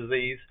renal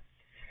disease,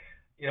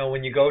 you know,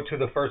 when you go to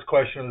the first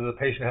question, does the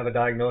patient have a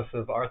diagnosis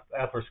of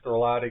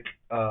atherosclerotic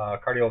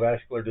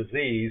cardiovascular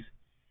disease,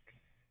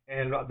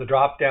 and the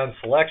drop-down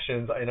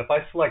selections, and if I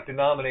select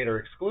denominator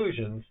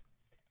exclusions,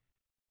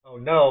 oh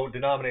no,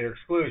 denominator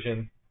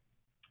exclusion,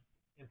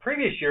 in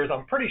previous years,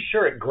 I'm pretty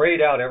sure it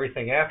grayed out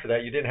everything after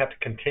that. You didn't have to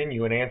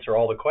continue and answer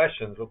all the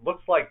questions. It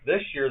looks like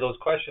this year those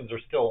questions are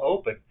still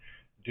open.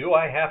 Do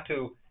I have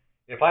to,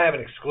 if I have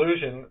an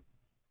exclusion,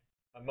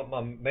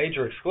 a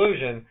major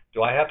exclusion,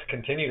 do I have to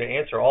continue to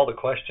answer all the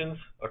questions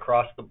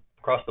across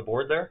the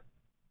board there?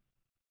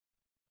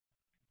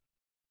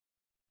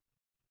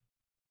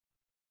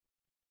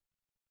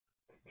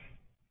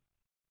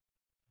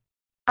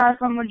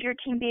 Would your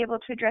team be able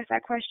to address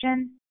that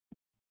question?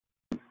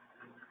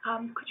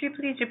 Could you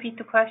please repeat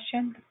the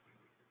question?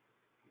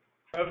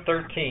 Prev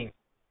 13,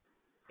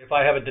 if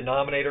I have a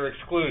denominator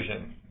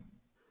exclusion,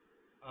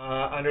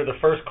 under the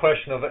first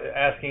question of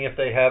asking if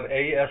they have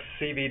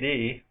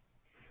ASCVD,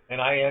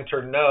 and I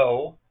enter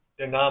no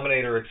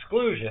denominator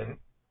exclusion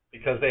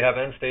because they have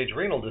end-stage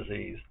renal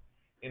disease.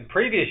 In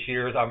previous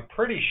years, I'm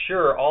pretty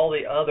sure all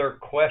the other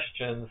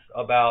questions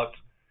about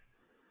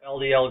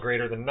LDL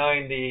greater than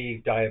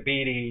 90,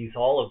 diabetes,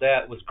 all of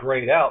that was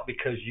grayed out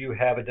because you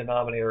have a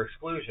denominator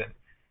exclusion.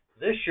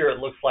 This year, it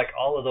looks like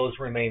all of those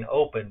remain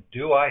open.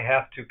 Do I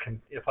have to,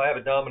 if I have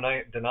a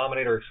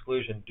denominator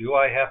exclusion, do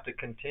I have to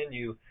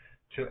continue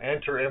to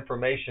enter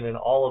information in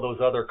all of those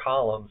other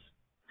columns,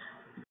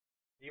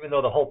 even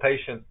though the whole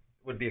patient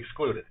would be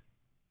excluded?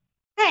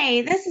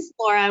 Hey, this is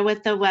Laura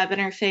with the Web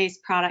Interface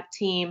product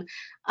team.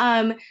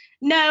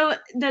 No,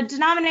 the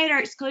denominator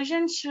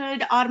exclusion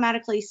should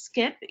automatically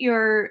skip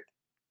your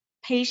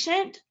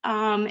patient.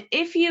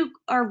 If you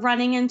are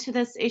running into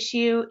this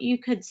issue, you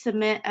could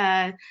submit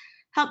a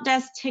help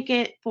desk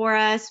ticket for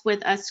us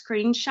with a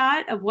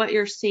screenshot of what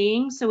you're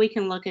seeing so we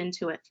can look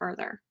into it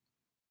further.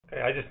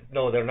 Okay, I just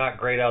know they're not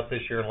grayed out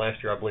this year, and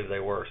last year I believe they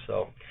were.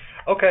 So,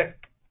 okay.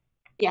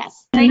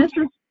 Yes. And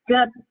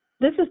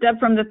this is Deb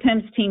from the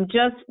PIMS team.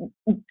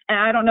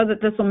 I don't know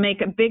that this will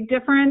make a big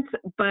difference,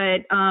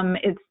 but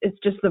it's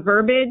just the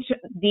verbiage.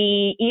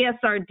 The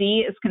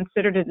ESRD is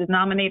considered a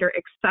denominator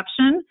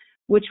exception,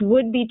 which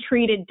would be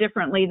treated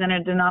differently than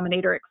a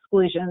denominator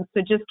exclusion. So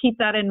just keep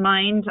that in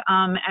mind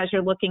as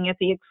you're looking at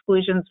the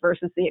exclusions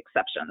versus the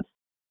exceptions.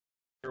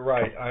 You're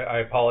right. I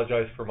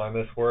apologize for my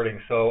miswording.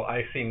 So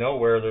I see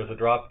nowhere there's a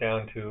drop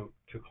down to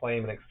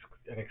claim an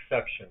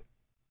exception.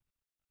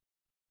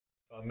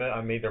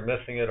 I'm either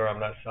missing it or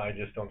I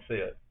just don't see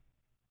it.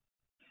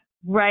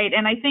 Right,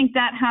 and I think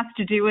that has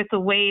to do with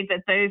the way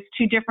that those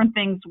two different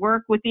things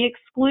work. With the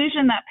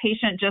exclusion, that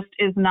patient just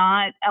is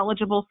not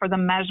eligible for the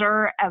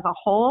measure as a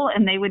whole,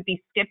 and they would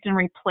be skipped and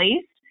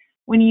replaced.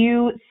 When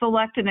you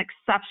select an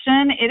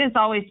exception, it is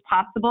always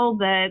possible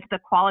that the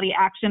quality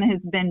action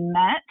has been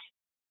met.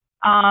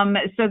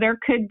 So there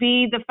could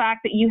be the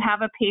fact that you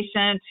have a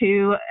patient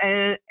who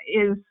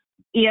is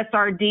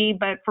ESRD,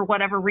 but for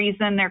whatever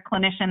reason, their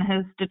clinician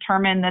has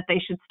determined that they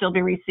should still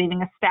be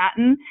receiving a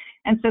statin,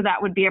 and so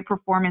that would be a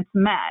performance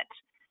met.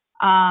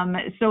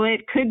 So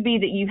it could be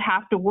that you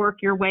have to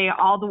work your way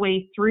all the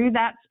way through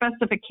that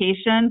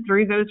specification,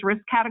 through those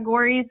risk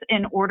categories,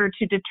 in order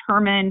to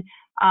determine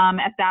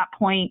at that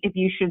point if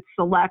you should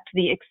select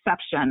the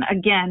exception.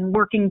 Again,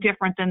 working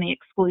different than the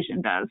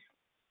exclusion does.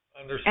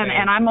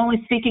 And I'm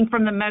only speaking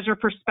from the measure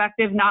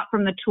perspective, not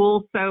from the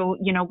tool. So,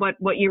 you know,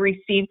 what you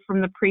received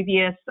from the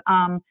previous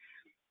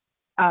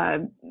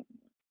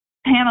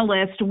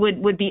panelist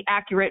would be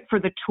accurate for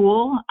the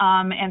tool.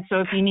 And so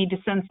if you need to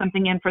send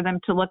something in for them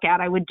to look at,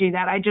 I would do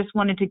that. I just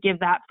wanted to give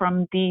that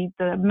from the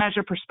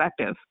measure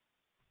perspective.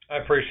 I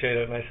appreciate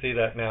it, and I see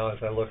that now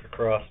as I look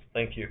across.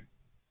 Thank you.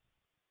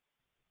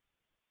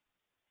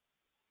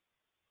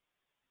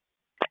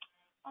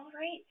 All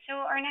right, so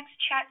our next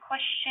chat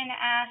question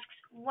asks,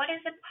 what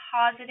is a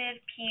positive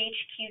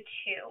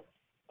PHQ-2?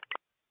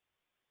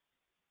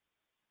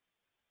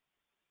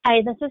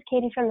 Hi, this is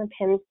Katie from the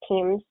PIMS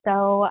team.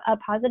 So a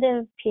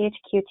positive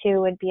PHQ-2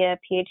 would be a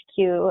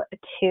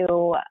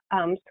PHQ-2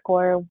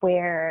 score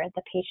where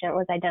the patient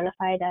was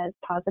identified as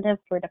positive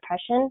for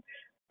depression.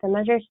 The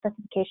measure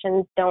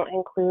specifications don't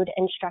include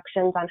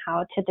instructions on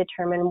how to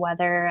determine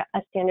whether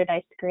a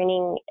standardized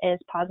screening is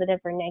positive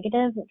or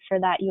negative. For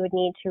that, you would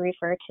need to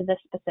refer to the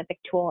specific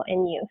tool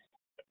in use.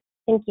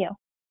 Thank you.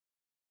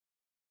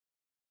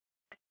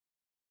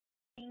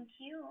 Thank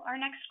you. Our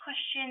next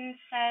question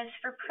says,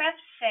 for PREV 6,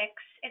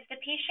 if the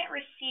patient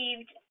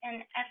received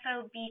an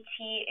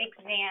FOBT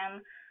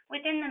exam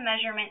within the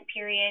measurement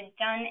period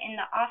done in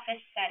the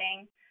office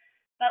setting,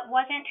 but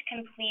wasn't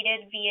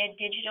completed via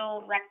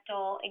digital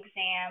rectal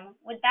exam,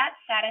 would that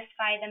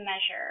satisfy the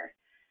measure?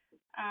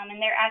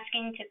 And they're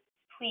asking to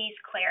please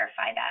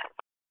clarify that.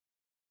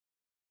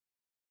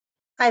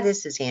 Hi,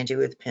 this is Angie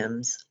with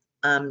PIMS.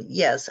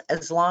 Yes,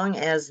 as long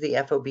as the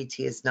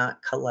FOBT is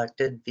not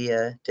collected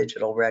via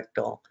digital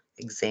rectal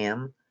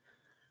exam,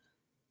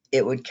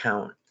 it would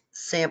count.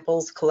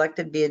 Samples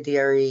collected via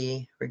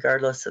DRE,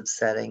 regardless of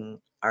setting,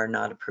 are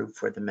not approved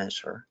for the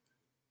measure.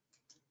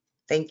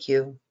 Thank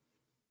you.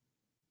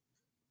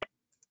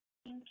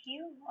 Thank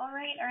you. All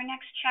right, our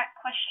next chat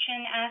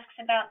question asks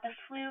about the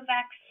flu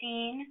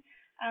vaccine.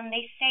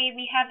 They say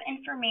we have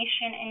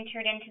information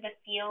entered into the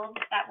field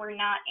that were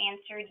not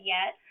answered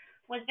yet.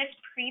 Was this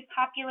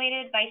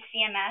pre-populated by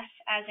CMS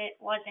as it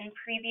was in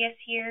previous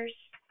years?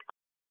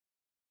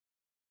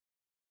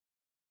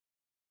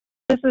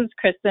 This is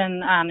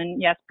Kristen, and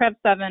yes, PREV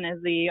 7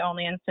 is the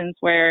only instance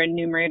where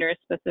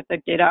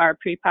numerator-specific data are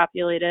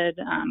pre-populated,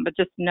 but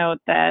just note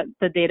that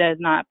the data is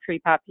not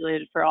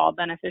pre-populated for all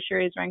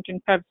beneficiaries ranked in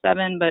PREV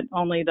 7, but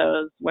only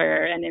those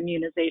where an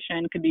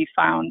immunization could be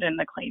found in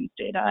the claims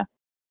data.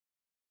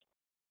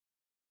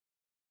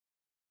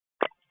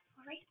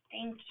 All right,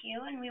 thank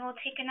you, and we will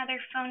take another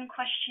phone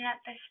question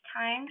at this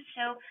time.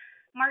 So,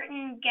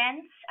 Martin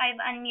Gens, I've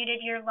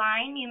unmuted your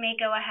line. You may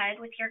go ahead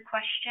with your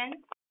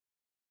question.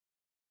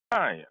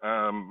 Hi,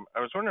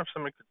 I was wondering if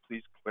somebody could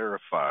please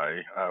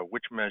clarify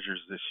which measures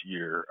this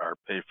year are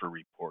pay for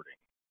reporting.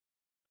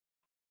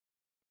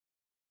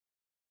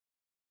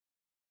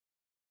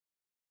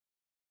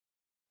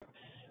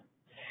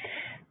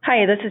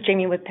 Hi, this is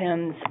Jamie with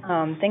PIMS.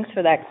 Thanks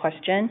for that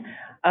question.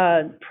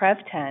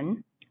 PREV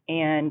 10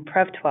 and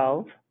PREV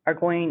 12 are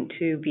going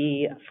to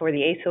be for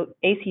the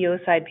ACO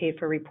side pay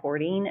for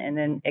reporting and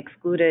then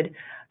excluded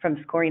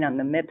from scoring on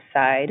the MIPS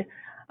side.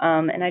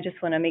 And I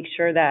just want to make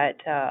sure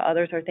that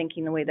others are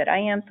thinking the way that I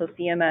am. So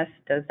CMS,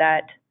 does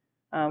that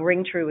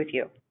ring true with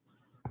you?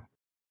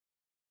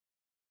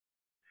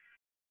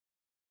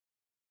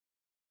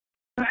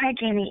 Hi,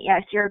 Jamie.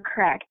 Yes, you're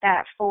correct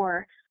that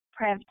for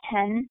PREV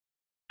 10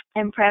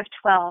 and PREV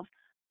 12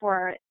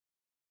 for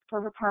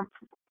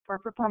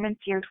performance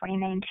year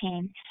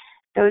 2019,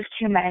 those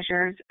two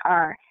measures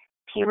are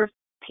pay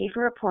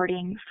for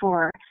reporting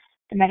for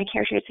the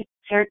Medicare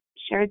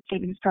Shared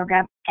Savings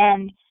Program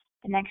and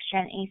the Next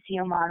Gen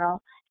ACO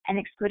model, and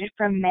excluded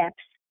from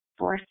MIPS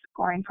for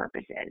scoring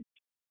purposes.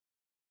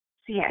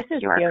 So yes,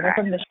 you are correct.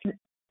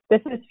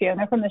 This is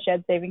Fiona from the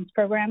Shared Savings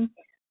Program.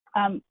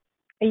 Are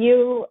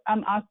you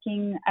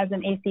asking as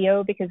an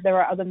ACO, because there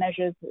are other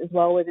measures as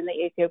well within the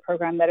ACO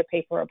program that are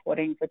pay for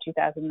reporting for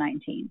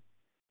 2019?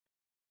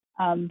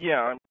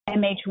 Yeah.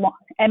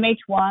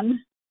 MH1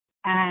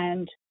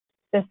 and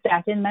the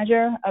statin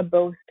measure are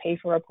both pay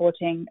for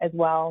reporting as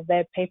well.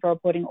 They're pay for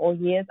reporting all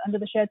years under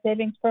the Shared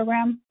Savings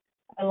Program,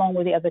 along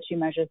with the other two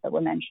measures that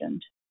were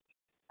mentioned.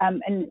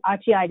 And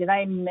RTI, did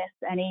I miss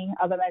any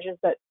other measures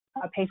that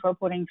are pay for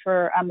reporting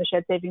for the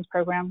Shared Savings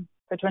Program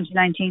for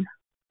 2019?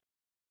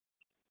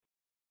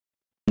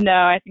 No,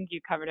 I think you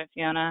covered it,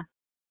 Fiona.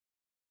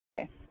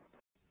 Okay.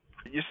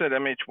 You said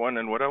MH1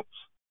 and what else?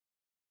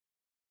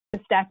 The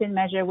statin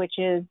measure, which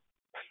is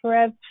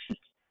PREV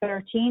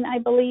 13, I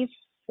believe.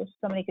 If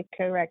somebody could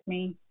correct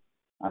me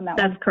on that.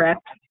 That's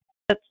correct.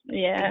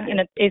 And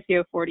it's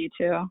ACO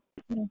 42.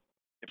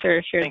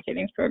 For Shared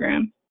Savings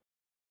Program.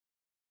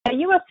 Are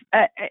you as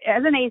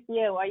an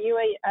ACO? Are you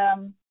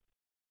an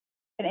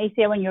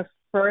ACO in your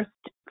first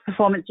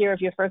performance year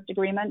of your first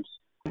agreement,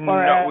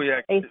 or no, we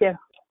ACO?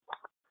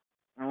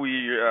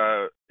 We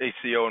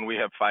ACO, and we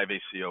have 5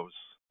 ACOs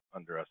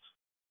under us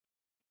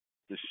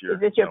this year. Is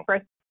this your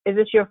first? Is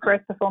this your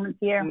first performance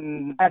year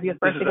of your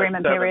first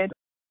agreement period?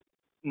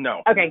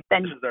 No. Okay,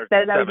 then those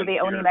are the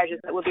only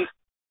measures that will be.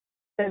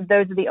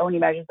 Those are the only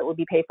measures that will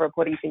be paid for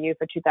reporting for you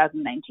for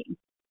 2019.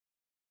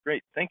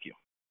 Great, thank you.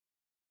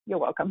 You're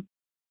welcome.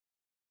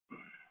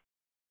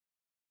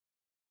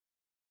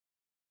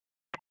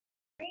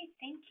 Great,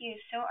 thank you.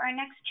 So our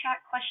next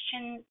chat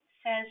question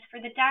says, for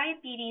the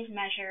diabetes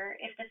measure,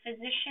 if the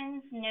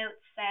physician's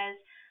note says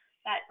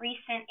that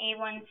recent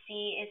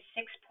A1C is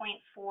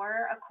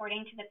 6.4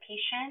 according to the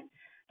patient,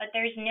 but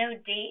there's no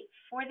date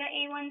for the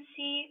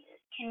A1C,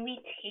 can we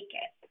take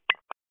it?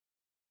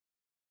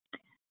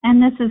 And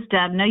this is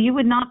Deb. No, you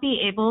would not be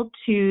able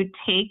to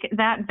take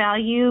that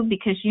value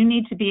because you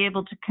need to be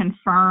able to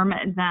confirm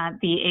that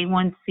the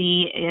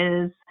A1C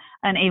is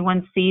an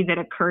A1C that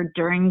occurred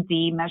during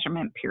the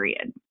measurement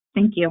period.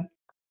 Thank you.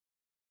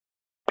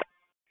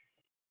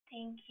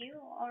 Thank you.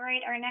 All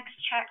right, our next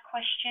chat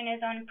question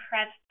is on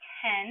Prev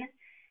 10.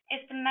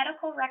 If the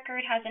medical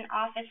record has an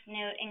office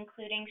note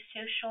including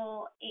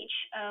social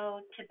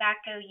HO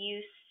tobacco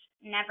use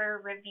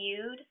never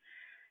reviewed,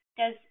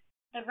 does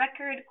the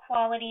record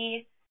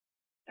quality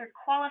or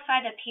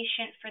qualify the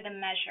patient for the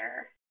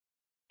measure?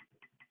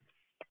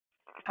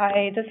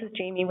 Hi, this is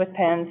Jamie with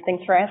PIMS.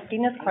 Thanks for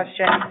asking this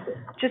question.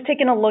 Just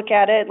taking a look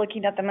at it,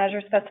 looking at the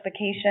measure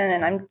specification,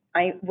 and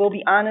I will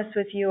be honest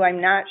with you,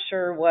 I'm not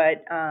sure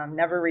what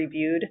never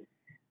reviewed,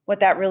 what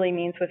that really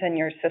means within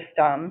your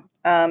system.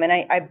 And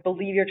I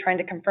believe you're trying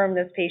to confirm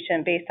this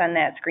patient based on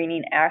that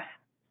screening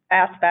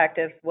aspect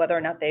of whether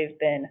or not they've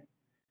been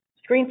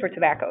screened for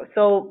tobacco.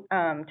 So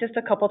just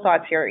a couple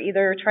thoughts here.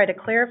 Either try to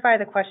clarify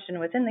the question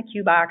within the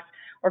Q box,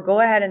 or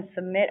go ahead and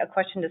submit a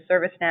question to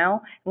ServiceNow,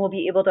 and we'll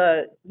be able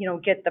to,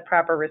 get the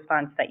proper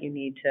response that you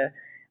need to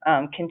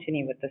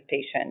continue with this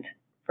patient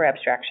for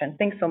abstraction.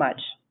 Thanks so much.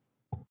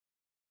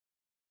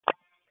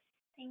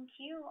 Thank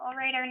you. All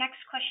right, our next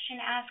question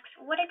asks,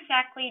 what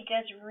exactly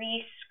does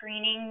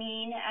re-screening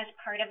mean as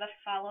part of a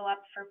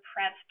follow-up for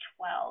Prev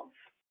 12?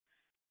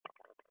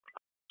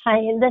 Hi,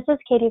 this is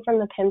Katie from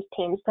the PIMS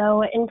team.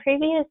 So in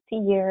previous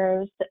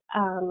years,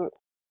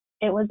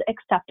 it was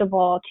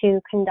acceptable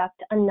to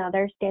conduct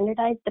another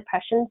standardized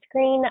depression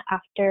screen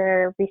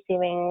after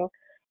receiving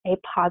a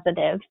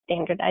positive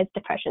standardized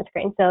depression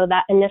screen. So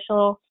that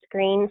initial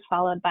screen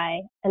followed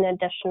by an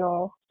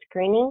additional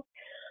screening.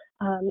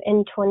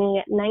 In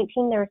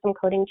 2019, there were some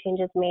coding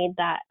changes made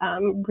that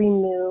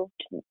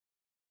removed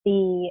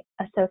the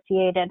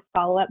associated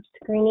follow-up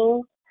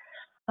screenings.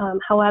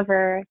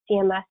 However,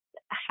 CMS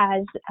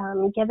has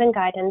given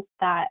guidance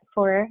that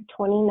for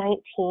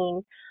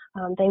 2019,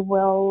 they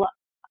will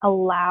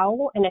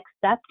allow and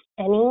accept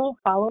any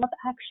follow-up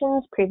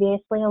actions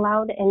previously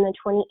allowed in the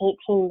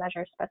 2018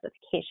 measure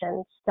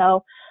specifications.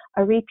 So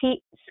a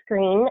repeat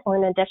screen or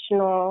an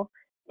additional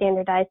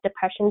standardized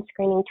depression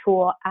screening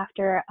tool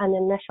after an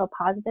initial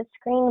positive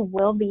screen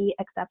will be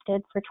accepted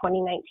for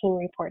 2019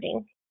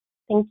 reporting.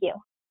 Thank you.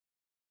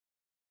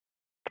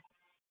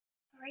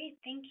 Great,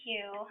 thank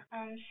you.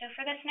 So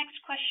for this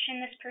next question,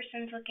 this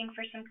person's looking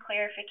for some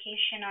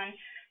clarification on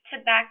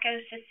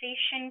tobacco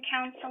cessation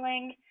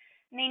counseling.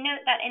 And they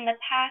note that in the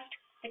past,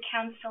 the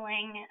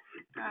counseling,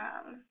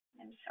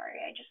 I'm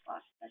sorry, I just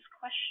lost this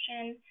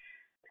question.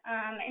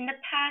 In the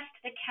past,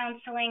 the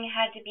counseling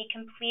had to be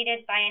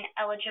completed by an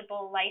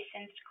eligible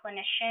licensed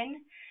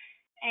clinician.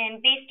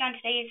 And based on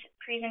today's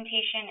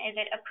presentation, is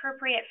it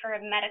appropriate for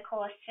a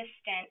medical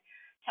assistant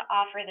to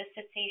offer the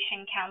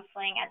cessation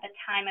counseling at the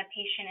time a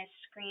patient is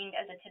screened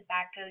as a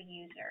tobacco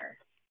user?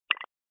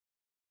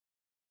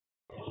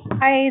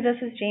 Hi, this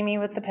is Jamie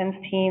with the PIMS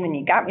team, and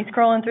you got me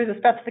scrolling through the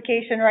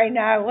specification right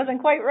now. I wasn't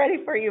quite ready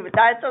for you, but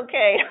that's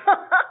okay.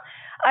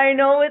 I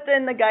know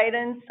within the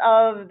guidance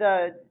of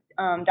the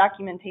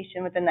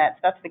documentation within that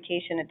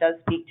specification, it does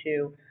speak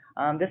to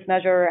this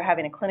measure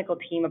having a clinical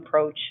team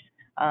approach.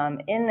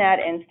 In that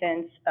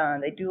instance,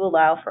 they do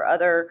allow for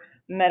other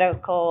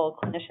medical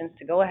clinicians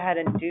to go ahead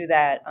and do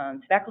that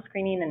tobacco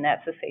screening and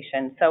that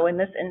cessation. So in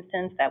this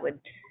instance, that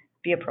would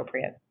be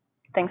appropriate.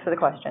 Thanks for the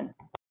question.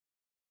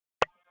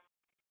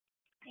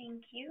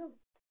 Thank you.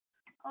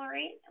 All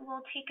right,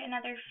 we'll take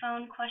another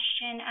phone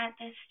question at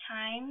this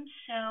time.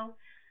 So,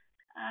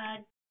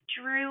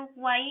 Drew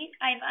White,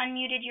 I've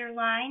unmuted your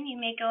line. You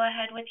may go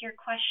ahead with your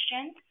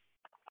question.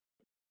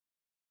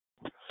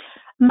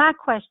 My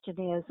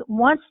question is,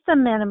 once the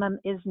minimum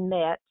is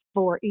met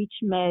for each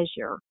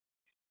measure,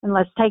 and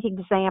let's take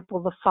example,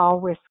 the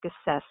fall risk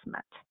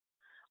assessment.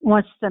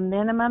 Once the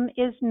minimum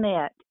is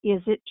met,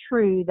 is it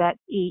true that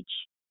each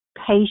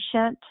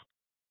patient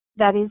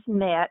that is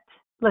met,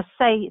 let's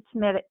say it's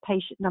met at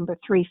patient number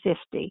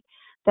 350,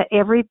 that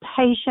every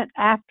patient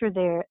after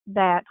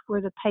that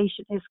where the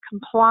patient is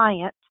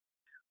compliant,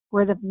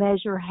 where the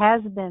measure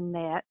has been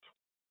met,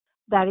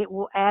 that it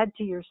will add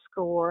to your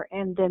score,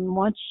 and then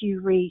once you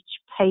reach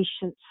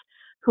patients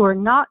who are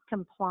not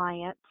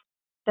compliant,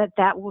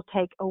 that will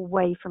take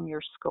away from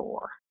your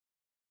score?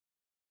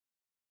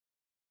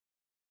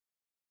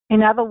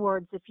 In other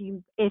words, if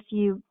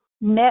you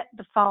met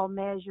the fall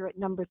measure at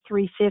number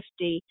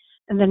 350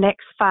 and the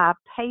next 5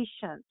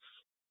 patients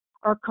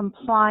are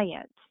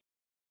compliant,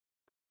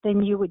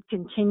 then you would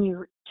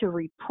continue to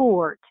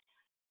report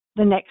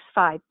the next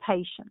 5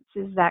 patients.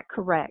 Is that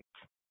correct?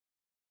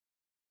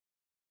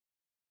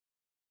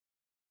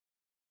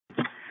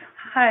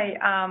 Hi.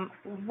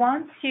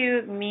 Once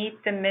you meet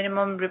the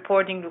minimum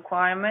reporting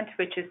requirement,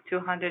 which is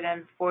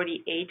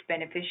 248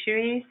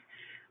 beneficiaries,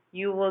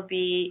 you will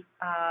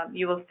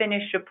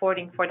finish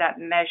reporting for that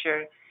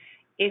measure.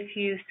 If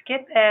you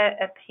skip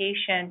a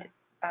patient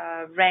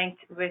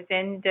ranked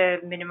within the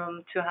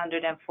minimum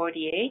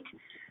 248,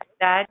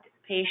 that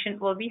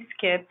patient will be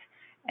skipped,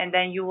 and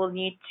then you will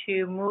need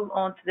to move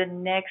on to the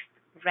next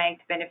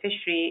ranked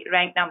beneficiary,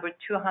 rank number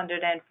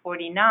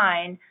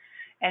 249,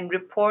 and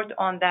report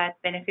on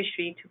that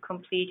beneficiary to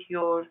complete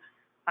your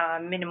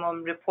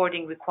minimum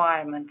reporting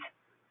requirement.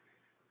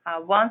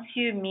 Once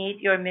you meet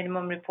your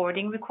minimum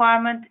reporting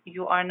requirement,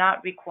 you are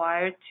not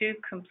required to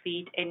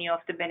complete any of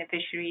the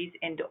beneficiaries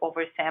in the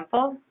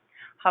oversample.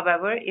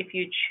 However, if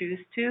you choose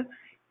to,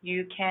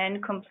 you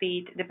can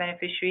complete the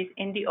beneficiaries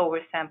in the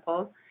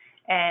oversample,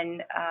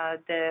 and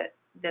the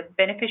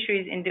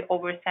beneficiaries in the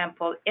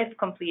oversample, if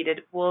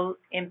completed, will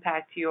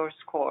impact your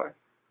score.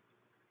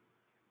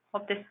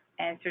 Hope this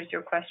answers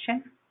your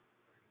question.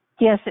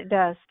 Yes, it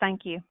does.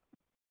 Thank you.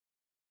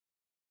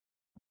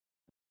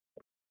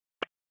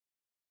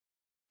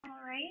 All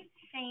right,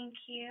 thank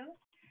you.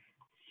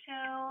 So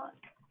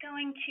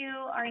going to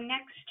our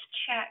next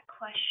chat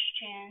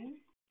question.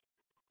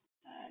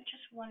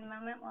 Just one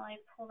moment while I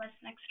pull this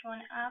next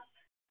one up.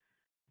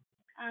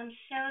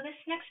 So this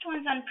next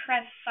one's on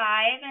Prev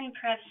 5 and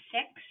Prev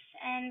 6,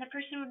 and the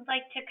person would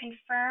like to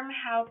confirm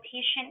how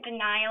patient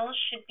denials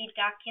should be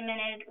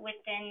documented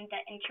within the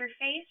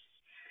interface.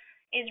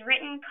 Is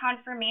written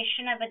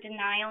confirmation of a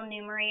denial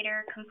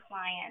numerator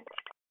compliant?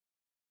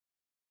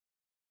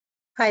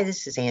 Hi,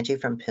 this is Angie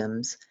from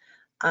PIMS.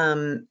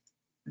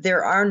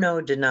 There are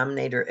no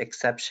denominator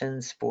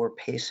exceptions for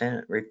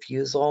patient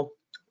refusal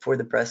for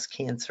the breast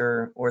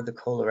cancer or the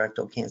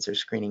colorectal cancer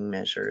screening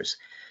measures.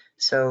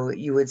 So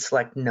you would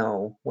select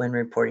no when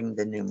reporting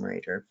the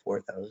numerator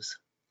for those.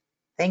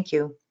 Thank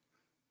you.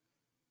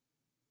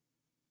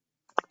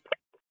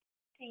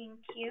 Thank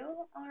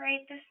you. All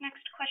right, this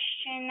next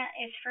question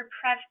is for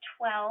Prev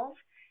 12.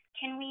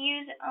 Can we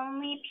use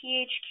only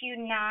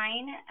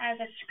PHQ-9 as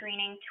a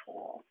screening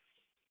tool?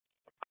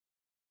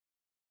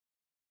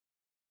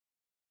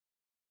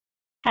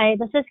 Hi,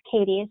 this is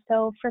Katie.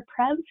 So for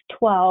Prev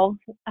 12,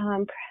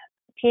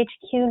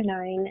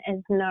 PHQ-9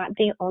 is not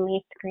the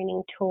only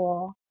screening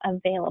tool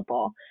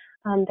available.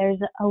 There's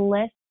a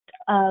list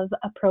of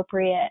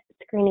appropriate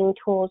screening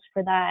tools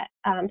for that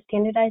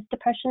standardized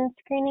depression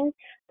screening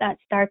that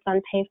starts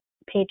on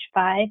page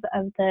 5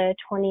 of the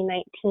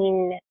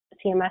 2019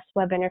 CMS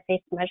Web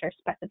Interface measure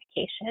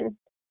specification.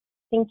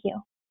 Thank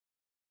you.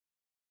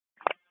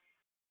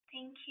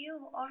 Thank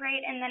you. All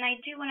right, and then I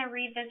do want to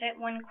revisit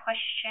one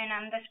question.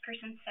 This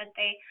person said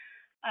they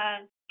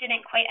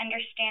didn't quite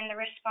understand the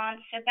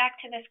response. So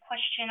back to this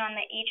question on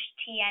the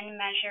HTN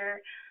measure.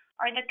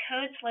 Are the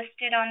codes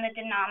listed on the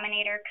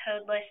denominator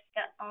code list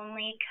the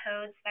only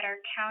codes that are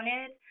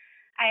counted?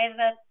 I have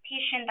a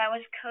patient that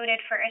was coded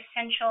for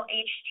essential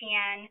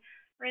HTN,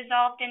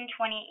 resolved in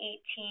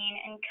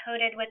 2018, and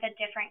coded with a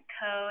different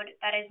code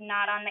that is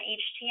not on the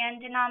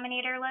HTN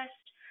denominator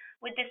list.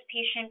 Would this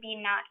patient be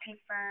not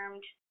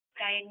confirmed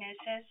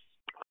diagnosis?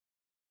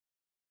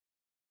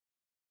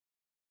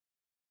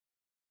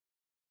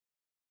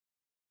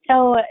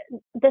 So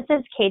this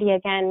is Katie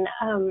again.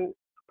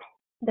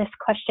 This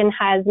question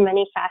has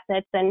many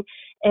facets, and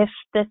if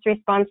this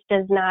response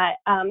does not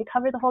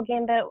cover the whole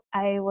gambit,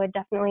 I would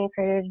definitely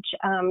encourage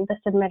the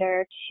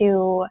submitter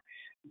to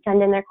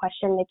send in their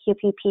question to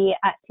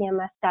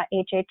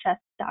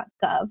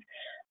qpp@cms.hhs.gov.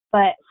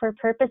 But for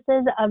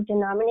purposes of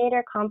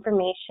denominator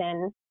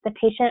confirmation, the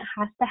patient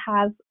has to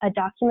have a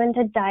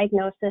documented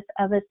diagnosis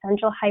of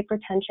essential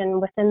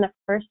hypertension within the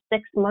first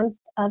 6 months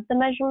of the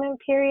measurement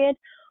period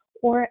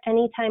or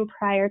any time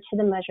prior to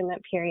the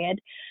measurement period.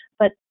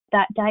 But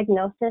that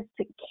diagnosis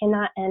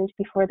cannot end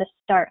before the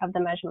start of the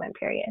measurement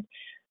period.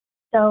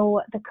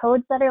 So the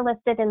codes that are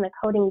listed in the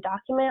coding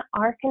document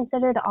are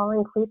considered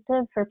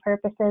all-inclusive for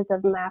purposes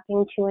of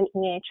mapping to an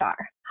EHR.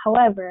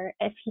 However,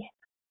 if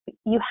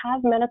you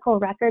have medical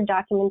record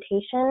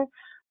documentation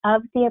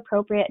of the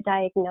appropriate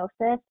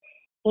diagnosis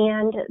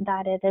and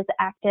that it is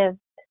active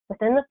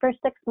within the first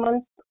 6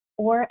 months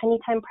or any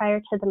time prior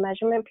to the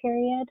measurement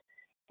period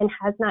and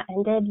has not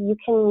ended, you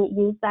can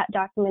use that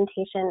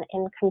documentation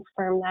and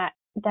confirm that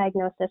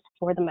diagnosis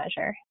for the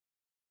measure.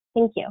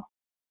 Thank you.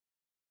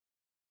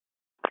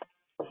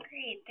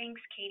 Great,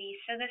 thanks, Katie.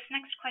 So this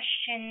next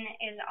question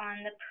is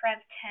on the Prev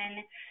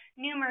 10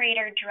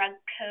 numerator drug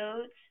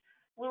codes.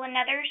 Will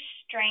another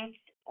strength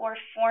or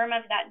form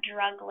of that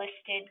drug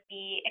listed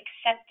be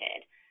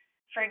accepted?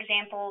 For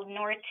example,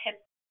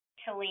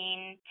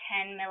 nortriptyline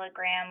 10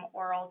 milligram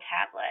oral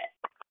tablet.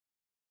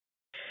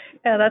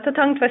 Yeah, that's a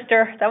tongue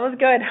twister. That was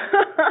good.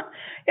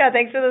 Yeah,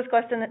 thanks for this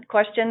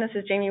question. This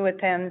is Jamie with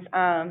PIMS.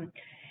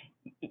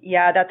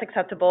 Yeah, that's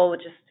acceptable. We'll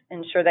just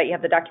ensure that you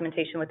have the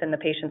documentation within the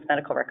patient's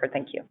medical record.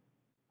 Thank you.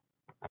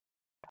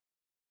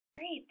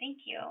 Great,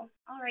 thank you.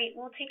 All right,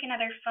 we'll take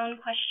another phone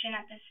question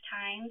at this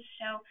time.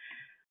 So,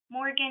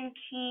 Morgan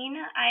Keene,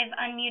 I've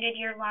unmuted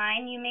your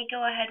line. You may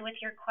go ahead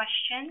with your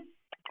question.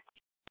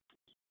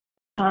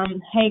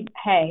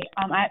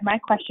 My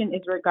question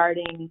is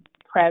regarding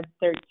Prev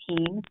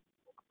 13.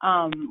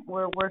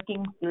 We're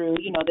working through,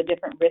 the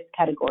different risk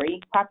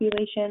category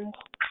populations,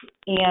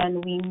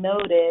 and we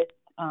noticed,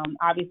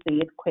 obviously,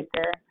 it's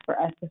quicker for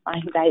us to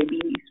find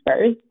diabetes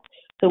first.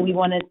 So we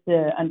wanted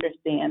to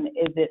understand,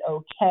 is it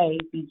okay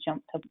if we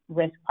jump to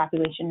risk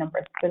population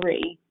number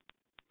 3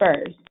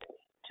 first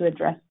to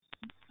address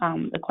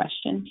the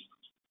question?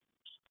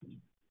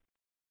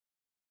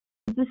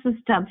 This is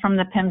Deb from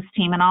the PIMS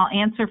team, and I'll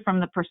answer from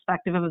the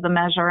perspective of the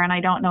measure. And I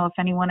don't know if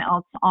anyone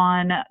else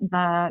on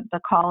the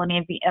call, any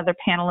of the other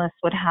panelists,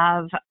 would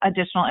have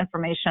additional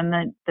information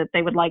that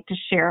they would like to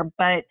share.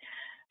 But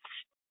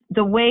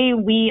the way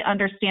we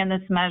understand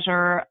this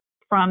measure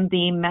from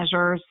the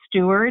measure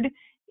steward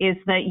is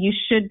that you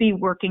should be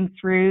working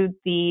through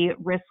the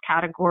risk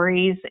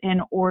categories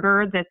in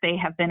order that they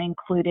have been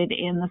included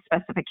in the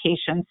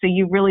specification. So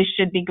you really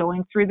should be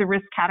going through the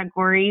risk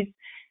categories,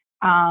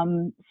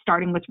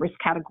 starting with risk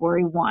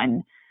category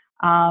 1.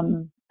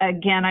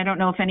 Again, I don't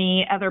know if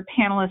any other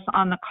panelists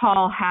on the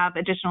call have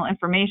additional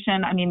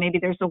information. I mean, maybe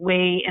there's a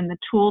way in the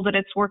tool that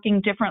it's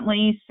working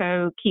differently.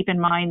 So keep in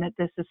mind that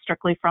this is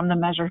strictly from the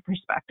measure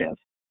perspective.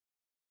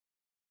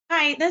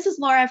 Hi, this is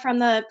Laura from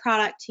the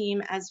product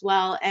team as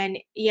well. And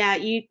yeah,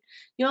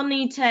 you'll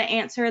need to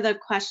answer the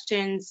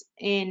questions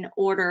in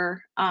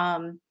order.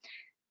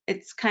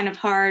 It's kind of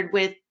hard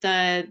with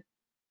the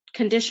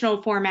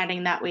conditional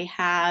formatting that we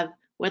have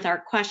with our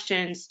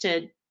questions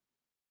to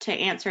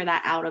answer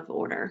that out of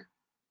order.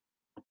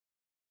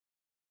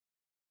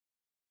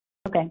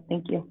 Okay,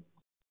 thank you.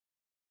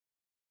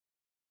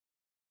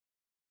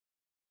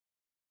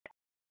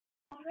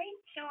 All right,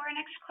 so our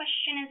next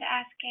question is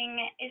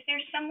asking, is there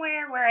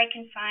somewhere where I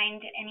can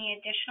find any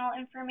additional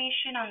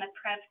information on the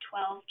PREV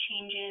 12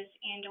 changes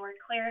and or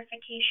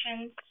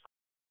clarifications?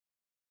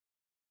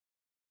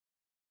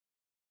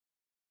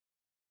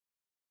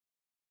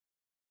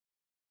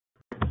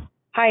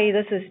 Hi,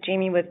 this is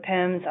Jamie with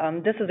PIMS.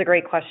 This is a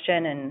great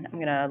question, and I'm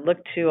going to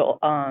look to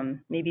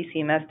maybe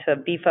CMS to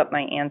beef up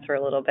my answer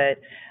a little bit.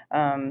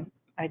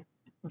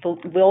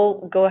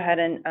 We'll go ahead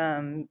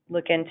and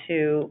look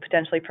into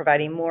potentially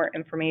providing more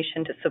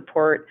information to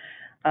support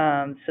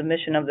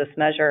submission of this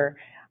measure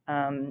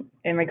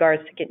in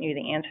regards to getting you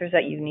the answers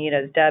that you need,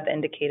 as Deb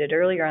indicated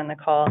earlier on the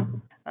call.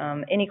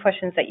 Any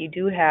questions that you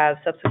do have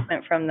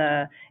subsequent from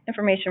the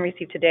information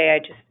received today,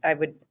 I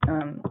would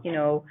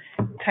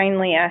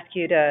kindly ask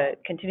you to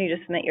continue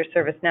to submit your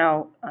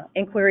ServiceNow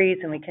inquiries,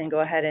 and we can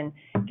go ahead and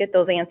get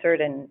those answered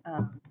and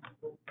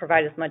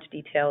provide as much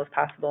detail as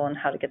possible on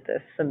how to get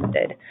this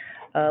submitted.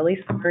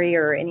 Lisa Marie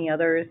or any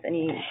others,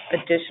 any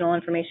additional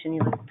information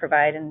you would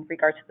provide in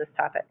regards to this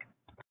topic?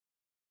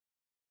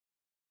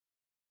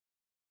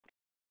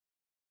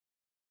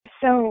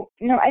 So,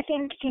 no,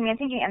 Jamie, I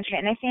think you answered it.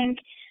 And I think,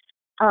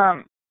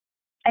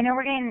 I know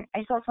we're getting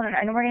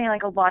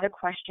like a lot of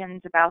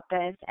questions about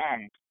this,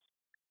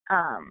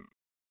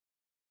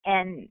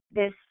 and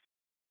this,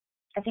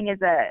 I think,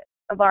 is a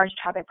large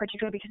topic,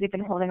 particularly because we've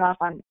been holding off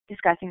on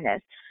discussing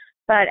this.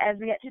 But as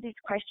we get to these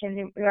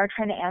questions, we are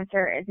trying to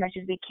answer as much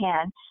as we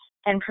can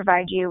and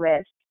provide you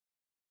with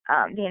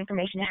the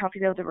information to help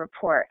you be able to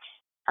report.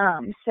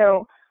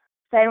 So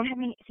I don't have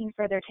anything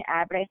further to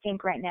add, but I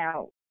think right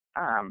now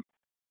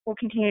we'll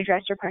continue to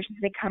address your questions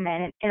as they come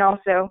in. And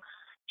also,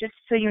 just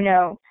so you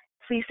know,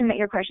 please submit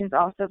your questions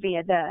also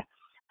via the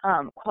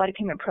Quality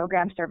Payment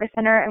Program Service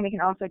Center, and we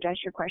can also address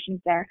your questions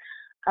there.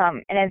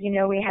 And as you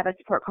know, we have a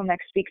support call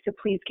next week, so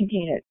please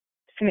continue to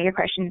submit your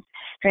questions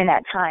during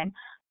that time.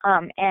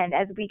 And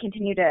as we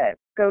continue to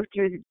go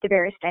through the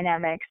various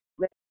dynamics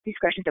with these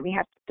questions that we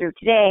have through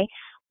today,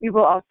 we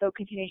will also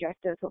continue to address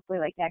those hopefully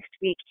like next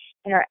week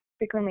in our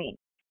frequently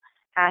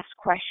asked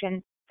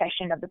questions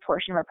session of the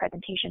portion of our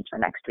presentations for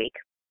next week.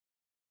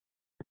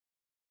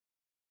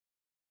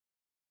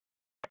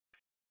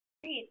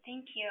 Great,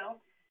 thank you.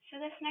 So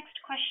this next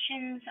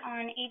question's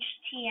on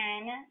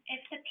HTN.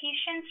 If the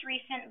patient's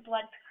recent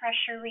blood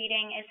pressure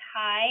reading is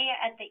high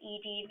at the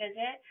ED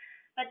visit,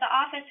 but the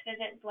office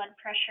visit blood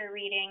pressure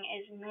reading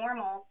is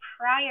normal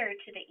prior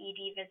to the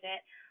ED visit,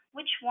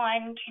 which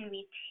one can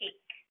we take?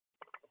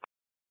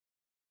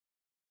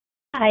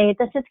 Hi,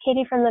 this is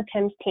Katie from the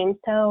PIMS team.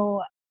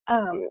 So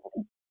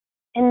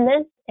in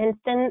this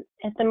instance,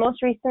 if the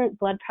most recent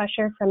blood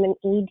pressure from an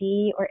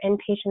ED or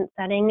inpatient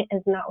setting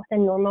is not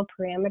within normal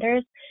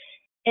parameters,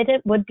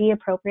 it would be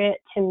appropriate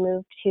to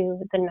move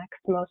to the next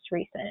most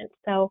recent.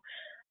 So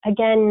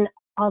again,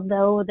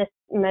 although this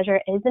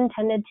measure is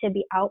intended to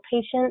be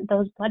outpatient,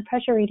 those blood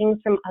pressure readings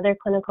from other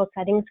clinical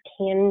settings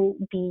can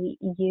be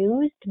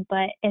used,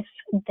 but if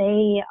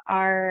they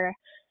are,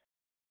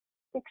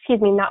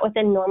 not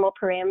within normal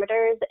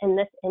parameters, in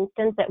this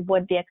instance, it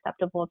would be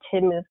acceptable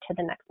to move to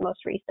the next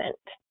most recent.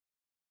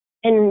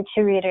 And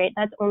to reiterate,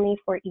 that's only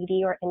for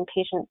ED or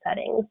inpatient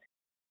settings.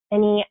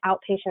 Any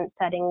outpatient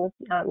settings,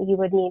 you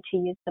would need to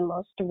use the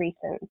most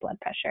recent blood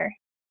pressure.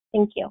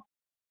 Thank you.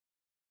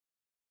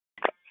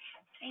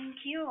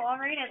 Thank you. All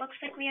right, it looks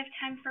like we have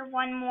time for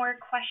one more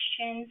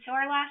question. So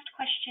our last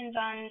question's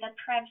on the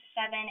PREV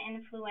 7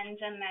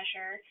 influenza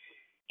measure.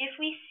 If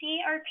we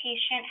see our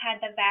patient had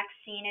the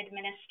vaccine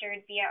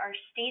administered via our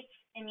state's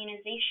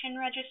immunization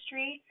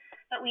registry,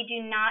 but we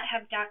do not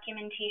have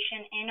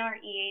documentation in our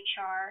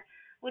EHR,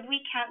 would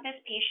we count this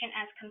patient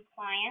as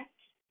compliant?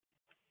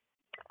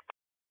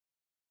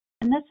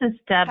 And this is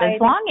Deb. As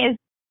long as,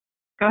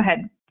 go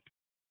ahead.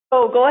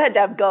 Oh, go ahead,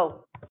 Deb,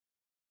 go.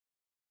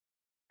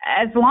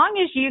 as long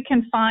as you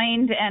can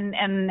find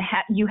and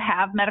you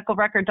have medical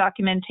record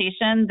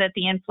documentation that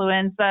the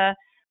influenza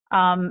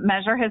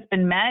measure has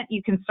been met,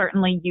 you can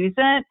certainly use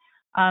it.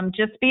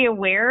 Just be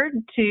aware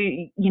to,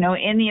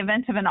 in the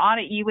event of an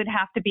audit, you would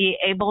have to be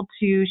able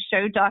to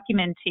show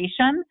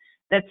documentation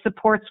that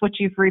supports what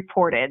you've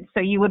reported.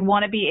 So you would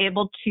want to be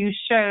able to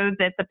show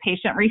that the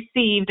patient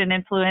received an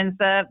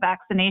influenza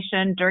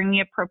vaccination during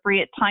the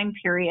appropriate time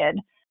period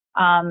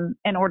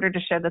in order to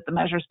show that the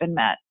measure's been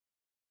met.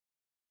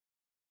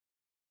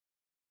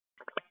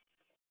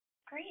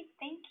 Great,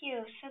 thank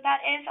you. So that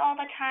is all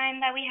the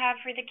time that we have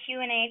for the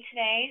Q&A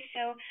today.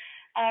 So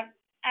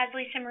as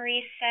Lisa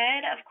Marie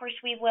said, of course,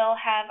 we will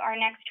have our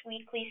next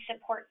weekly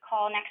support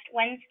call next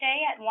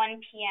Wednesday at 1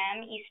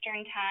 p.m.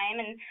 Eastern Time,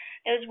 and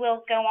those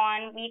will go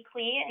on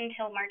weekly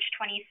until March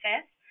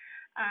 25th.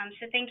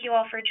 So thank you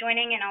all for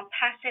joining, and I'll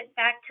pass it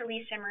back to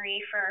Lisa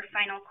Marie for our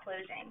final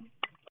closing.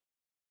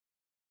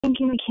 Thank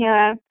you,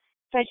 Michaela.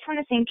 So I just want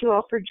to thank you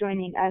all for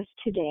joining us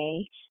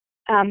today.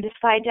 The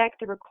slide deck,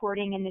 the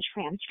recording, and the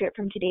transcript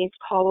from today's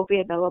call will be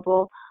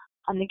available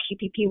on the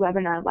QPP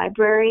webinar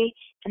library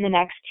in the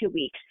next 2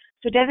 weeks.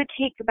 So it does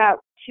take about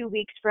 2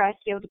 weeks for us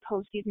to be able to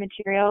post these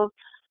materials.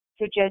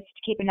 So just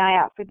keep an eye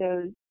out for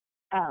those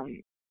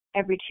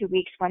every 2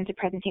 weeks once the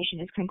presentation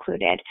is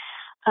concluded.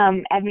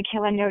 As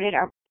Michaela noted,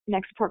 our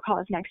next support call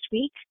is next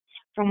week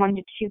from 1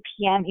 to 2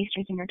 p.m.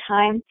 Eastern Standard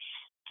Time.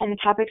 And the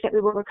topics that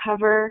we will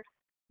cover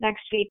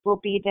next week will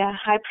be the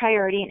high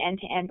priority and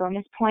end-to-end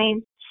bonus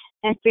points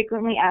and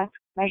frequently asked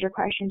measure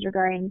questions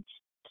regarding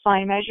the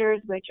following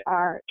measures, which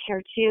are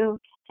CARE 2,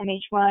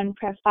 MH1,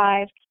 PREV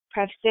 5,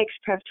 PREV 6,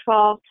 PREV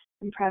 12,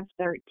 and PREV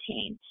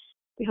 13.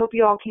 We hope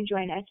you all can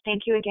join us.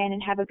 Thank you again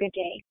and have a good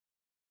day.